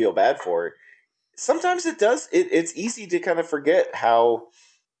who you feel bad for. Sometimes it's easy to kind of forget how,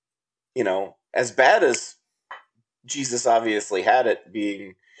 as bad as Jesus obviously had it,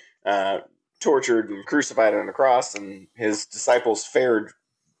 being uh, tortured and crucified on a cross, and his disciples fared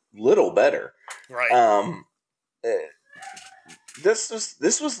little better. Right. This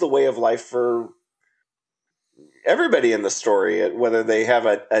was the way of life for everybody in the story, whether they have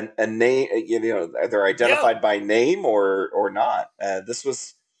a name, they're identified by name or not. This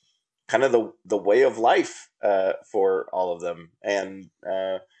was kind of the way of life for all of them, and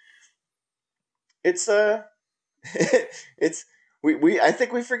it's it's we I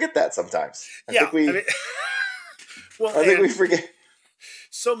think we forget that sometimes. I think we forget.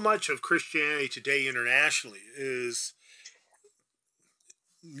 So much of Christianity today internationally is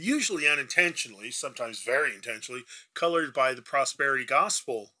usually unintentionally, sometimes very intentionally, colored by the prosperity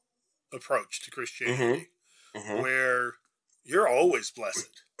gospel approach to Christianity, where you're always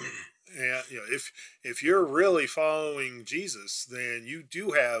blessed. And if you're really following Jesus, then you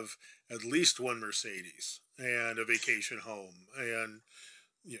do have at least one Mercedes and a vacation home and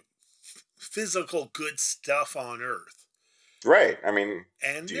physical good stuff on earth. Right. I mean,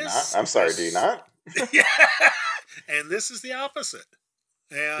 do you not? I'm sorry, do you not? Yeah. And this is the opposite.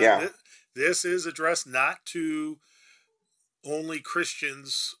 And this is addressed not to only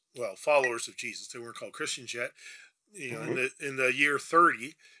Christians, well, followers of Jesus. They weren't called Christians yet. In the year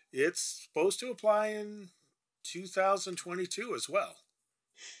 30, it's supposed to apply in 2022 as well.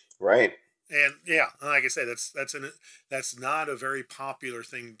 Right. And yeah, like I said, that's not a very popular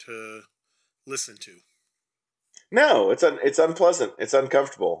thing to listen to. No, it's unpleasant. It's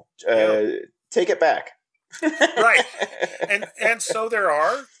uncomfortable. Take it back. Right. And so there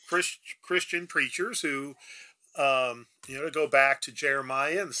are Christian preachers who, to go back to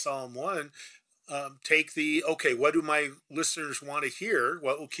Jeremiah and Psalm 1, take what do my listeners want to hear?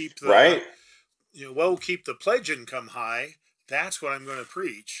 What will keep the what will keep the pledge income high? That's what I'm going to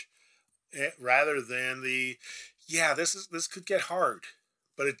preach, rather than this could get hard,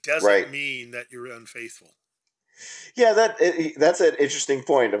 but it doesn't mean that you're unfaithful. Yeah, that's an interesting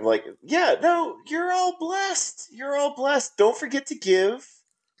point of like, yeah, no, you're all blessed. You're all blessed. Don't forget to give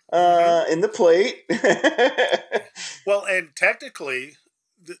Hmm. in the plate. Well, and technically,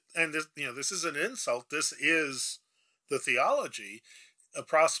 and this, this is an insult. This is the theology. A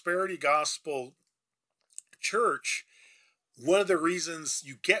prosperity gospel church, one of the reasons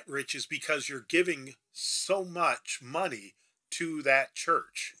you get rich is because you're giving so much money to that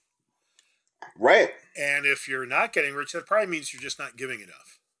church. Right. And if you're not getting rich, that probably means you're just not giving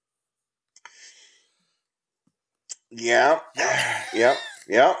enough. Yeah. Yep. Yep.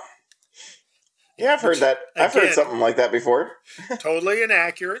 Yep. Yeah, I've heard Which, that. I've heard again, something like that before. totally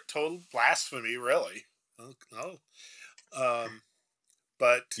inaccurate, total blasphemy, really. Oh,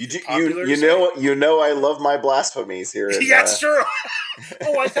 but You do, popular to say. you know I love my blasphemies here in Yeah, it's true.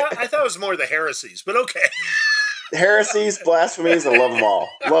 Oh, I thought it was more the heresies, but okay. heresies, blasphemies. I love them all.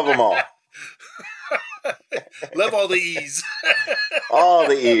 Love them all. Love all the E's. All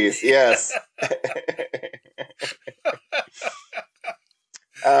the E's. Yes.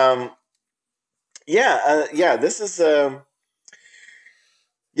 um. Yeah. Yeah. This is.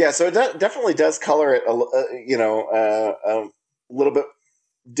 Yeah. So it definitely does color it. A little bit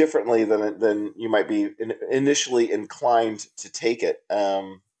differently than you might be initially inclined to take it.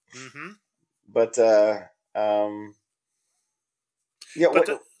 Hmm. But um, yeah. But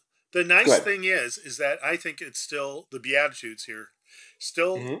the Go nice ahead. thing is that I think it's still the Beatitudes here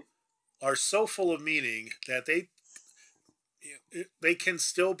still Hmm. are so full of meaning that they can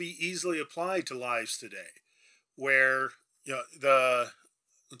still be easily applied to lives today. Where the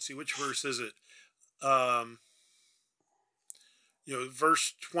let's see which verse is it. Um,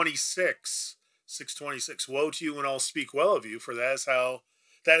 verse 26, 626. Woe to you when all speak well of you, for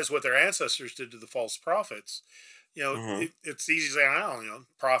that is what their ancestors did to the false prophets. Hmm. It's easy to say, oh,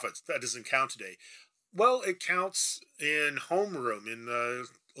 prophets, that doesn't count today. Well, it counts in homeroom in the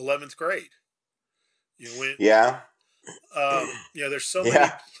 11th grade. When Yeah. there's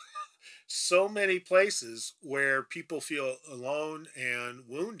Yeah. so many places where people feel alone and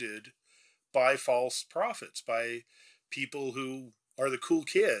wounded by false prophets, by people who are the cool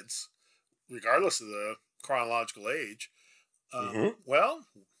kids, regardless of the chronological age. Hmm. Well,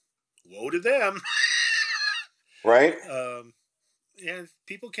 woe to them. Right. um, and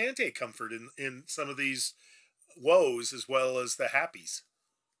people can take comfort in some of these woes as well as the happies.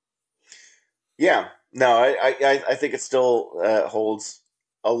 Yeah. No, I think it still holds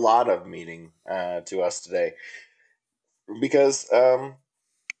a lot of meaning to us today because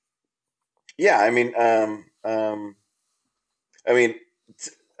yeah, I mean,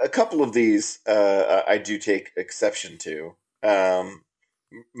 a couple of these I do take exception to.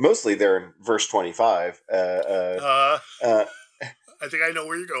 Mostly they're in verse 25. Uh, Uh, I think I know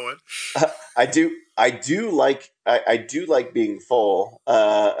where you're going. I do like being full,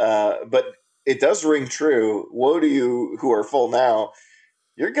 but it does ring true. Woe to you who are full now.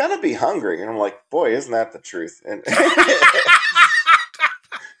 You're gonna be hungry, and I'm like, boy, isn't that the truth? And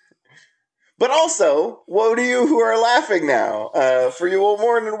but also, woe to you who are laughing now, for you will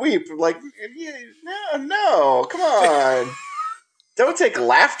mourn and weep. Like, no, no, come on, don't take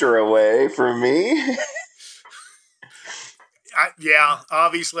laughter away from me. Yeah,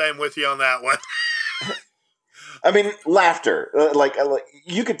 obviously I'm with you on that one. I mean, laughter. Like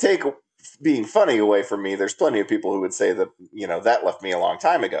you could take being funny away from me. There's plenty of people who would say that that left me a long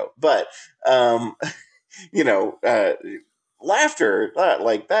time ago. But um, you know, laughter,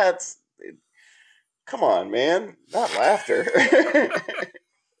 like that's come on, man, not laughter.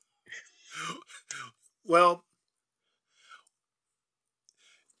 Well,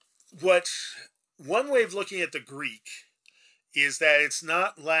 what one way of looking at the Greek is that it's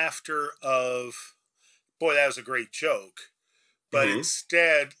not laughter of, boy, that was a great joke, but Hmm.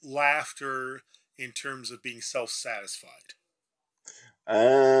 instead laughter in terms of being self satisfied.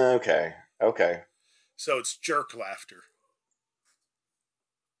 Okay, okay. So it's jerk laughter.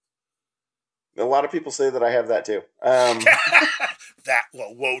 A lot of people say that I have that too.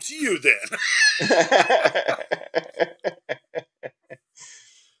 Well, woe to you then.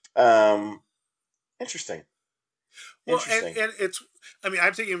 um, interesting. Well, and, Interesting. and it's, I mean,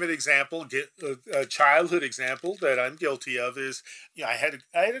 I'm thinking of an example, a childhood example that I'm guilty of is,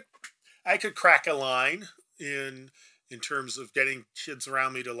 I could crack a line in terms of getting kids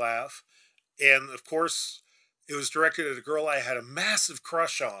around me to laugh. And of course, it was directed at a girl I had a massive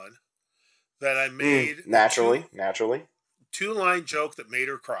crush on that I made a Naturally, naturally. two line joke that made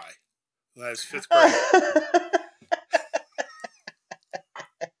her cry. When I was fifth grade.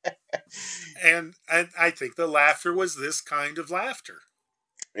 And I think the laughter was this kind of laughter.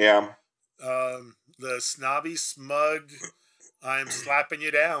 Yeah. the snobby, smug, I'm slapping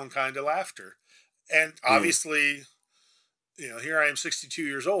you down kind of laughter. And obviously, here I am 62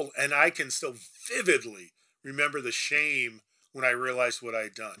 years old, and I can still vividly remember the shame when I realized what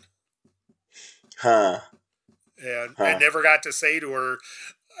I'd done. Huh. And I never got to say to her,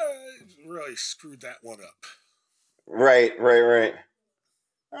 I really screwed that one up. Right.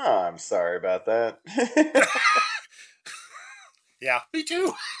 Oh, I'm sorry about that. Yeah, me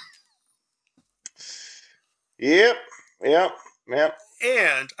too. Yep.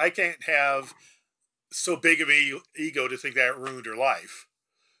 And I can't have so big of an ego to think that ruined her life.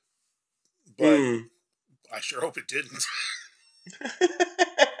 But I sure hope it didn't.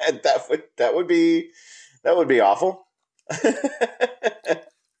 that would be awful.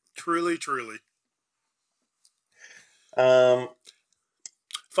 Truly, truly. Fun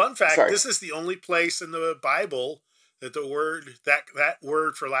fact: This is the only place in the Bible that the word that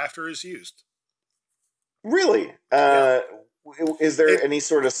word for laughter is used. Really? Is there any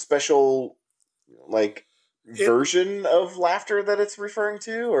sort of special version of laughter that it's referring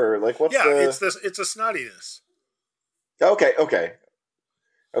to, or what's the? It's a snottiness.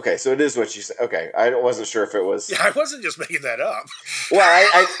 Okay, so it is what you said. Okay, I wasn't sure if it was. Yeah, I wasn't just making that up. Well,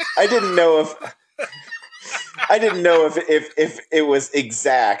 I didn't know if I didn't know if it was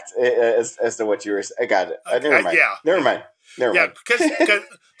exact as to what you were saying. I got it. Never mind. Never mind. Because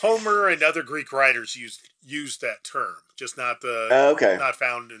Homer and other Greek writers used that term, just not not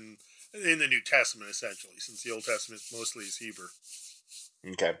found in the New Testament, essentially, since the Old Testament mostly is Hebrew.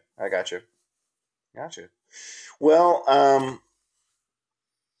 Okay, I got you. Well,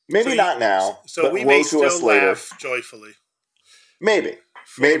 maybe not now. So we may still laugh joyfully. Maybe.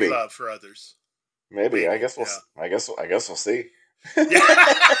 Full of love for others. Maybe. I guess we'll see.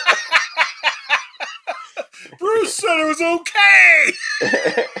 Bruce said it was okay.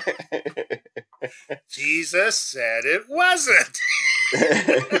 Jesus said it wasn't.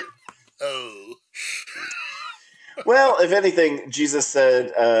 Oh. Well, if anything, Jesus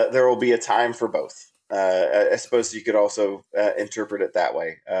said there will be a time for both. I suppose you could also interpret it that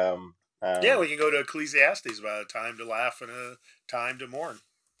way. We can go to Ecclesiastes about a time to laugh and a time to mourn.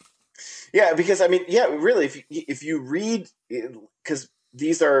 Yeah, because really, if you read, because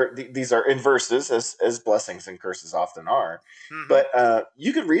these are in verses as blessings and curses often are, but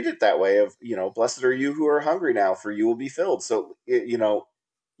you could read it that way of blessed are you who are hungry now, for you will be filled. So you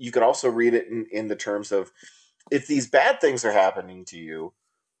could also read it in the terms of, if these bad things are happening to you,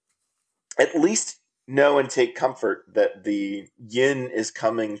 at least know and take comfort that the yin is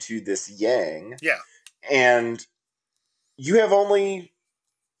coming to this yang. Yeah, and you have only.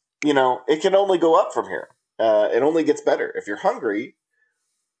 It can only go up from here. It only gets better. If you're hungry,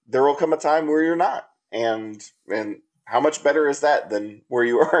 there will come a time where you're not. And how much better is that than where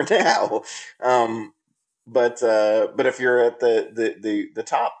you are now? But if you're at the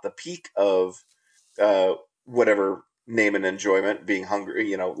top, the peak of whatever name and enjoyment, being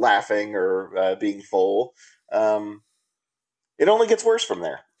hungry, laughing or being full, it only gets worse from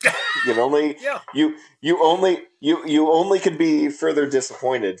there. You only can be further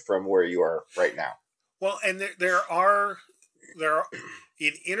disappointed from where you are right now. Well, and there are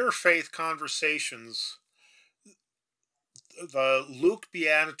in interfaith conversations, the Luke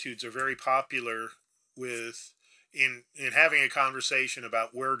Beatitudes are very popular in having a conversation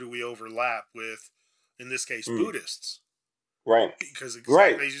about where do we overlap with, in this case, Buddhists, right? Because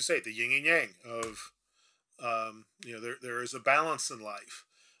exactly as you say, the yin and yang of there is a balance in life.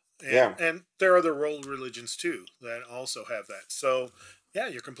 And there are other world religions too that also have that. So yeah,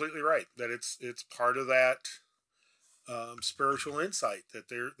 you're completely right that it's part of that spiritual insight that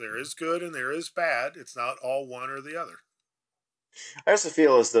there is good and there is bad. It's not all one or the other. I also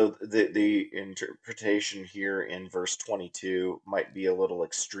feel as though the interpretation here in verse 22 might be a little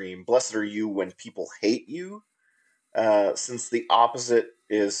extreme. Blessed are you when people hate you, since the opposite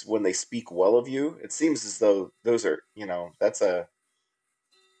is when they speak well of you. It seems as though those are, that's a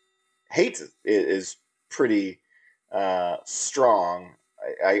hate is pretty strong.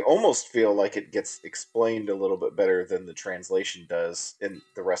 I almost feel like it gets explained a little bit better than the translation does in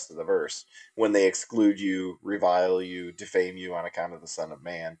the rest of the verse, when they exclude you, revile you, defame you on account of the Son of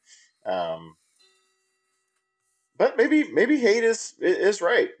Man. But maybe hate is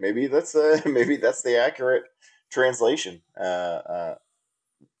right. Maybe that's the accurate translation there.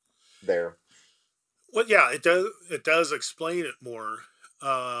 Well, yeah, it does explain it more.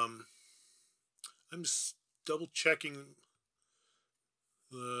 I'm just double checking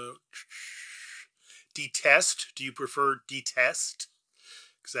the detest. Do you prefer detest?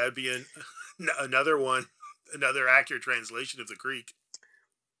 Because that would be another one, another accurate translation of the Greek.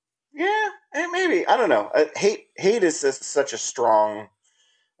 Yeah, maybe. I don't know. Hate is such a strong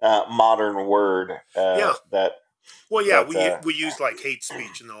modern word Yeah. that Well, yeah, that we use like hate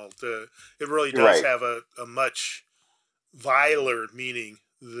speech and all. It really you're does right, have a much viler meaning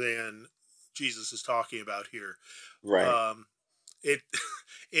than Jesus is talking about here. right, Um, it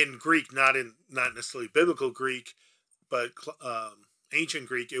in Greek, not necessarily biblical Greek, but ancient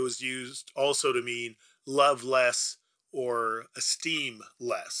Greek, it was used also to mean love less or esteem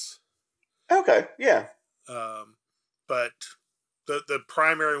less. okay, yeah. Um, but the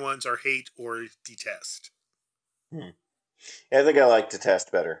primary ones are hate or detest. Hmm. Yeah, I think I like to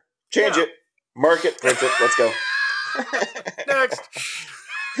test better. Change Yeah. it, mark it, print it. Let's go. Next.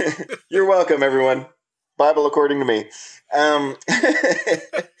 You're welcome, everyone. Bible according to me. Um,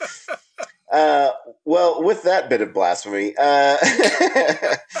 uh, well, with that bit of blasphemy,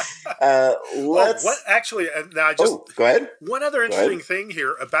 Oh, what let's. actually? Now I just Oh, go ahead. one other Go ahead. interesting thing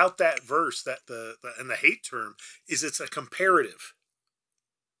here about that verse that the and the hate term is it's a comparative.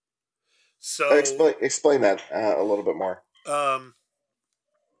 So Explain that a little bit more. um,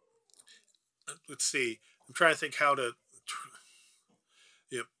 let's see. I'm trying to think how to.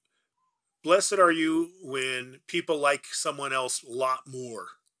 You know, blessed are you when people like someone else a lot more.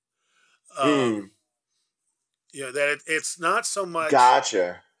 Um, Mm, that it's not so much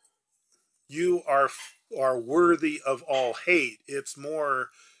gotcha. you are worthy of all hate. It's more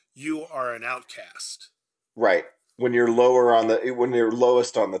you are an outcast. Right. When you're lowest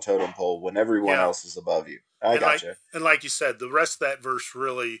on the totem pole, when everyone Yeah, else is above you. I and gotcha. like you said, the rest of that verse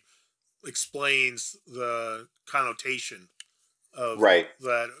really explains the connotation of Right.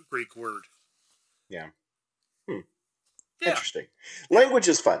 that Greek word. Yeah. Hmm. Yeah, Interesting. yeah, Language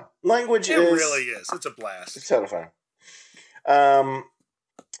is fun. Language it really is is. It's a a blast. ton of fun. Um,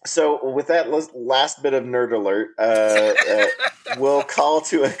 so with that last bit of nerd alert, we'll call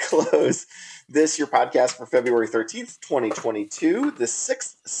to a close this your podcast for February 13th, 2022, the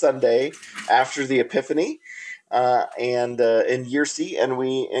sixth Sunday after the Epiphany, and in year C. And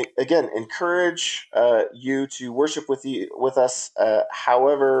we again encourage you to worship with us,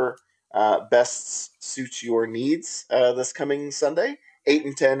 however best suits your needs this coming Sunday, 8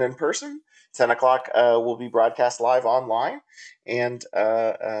 and 10 in person. 10 o'clock will be broadcast live online. And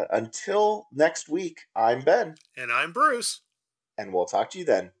until next week, I'm Ben, And I'm Bruce. and we'll talk to you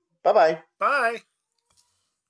then. Bye bye. Bye.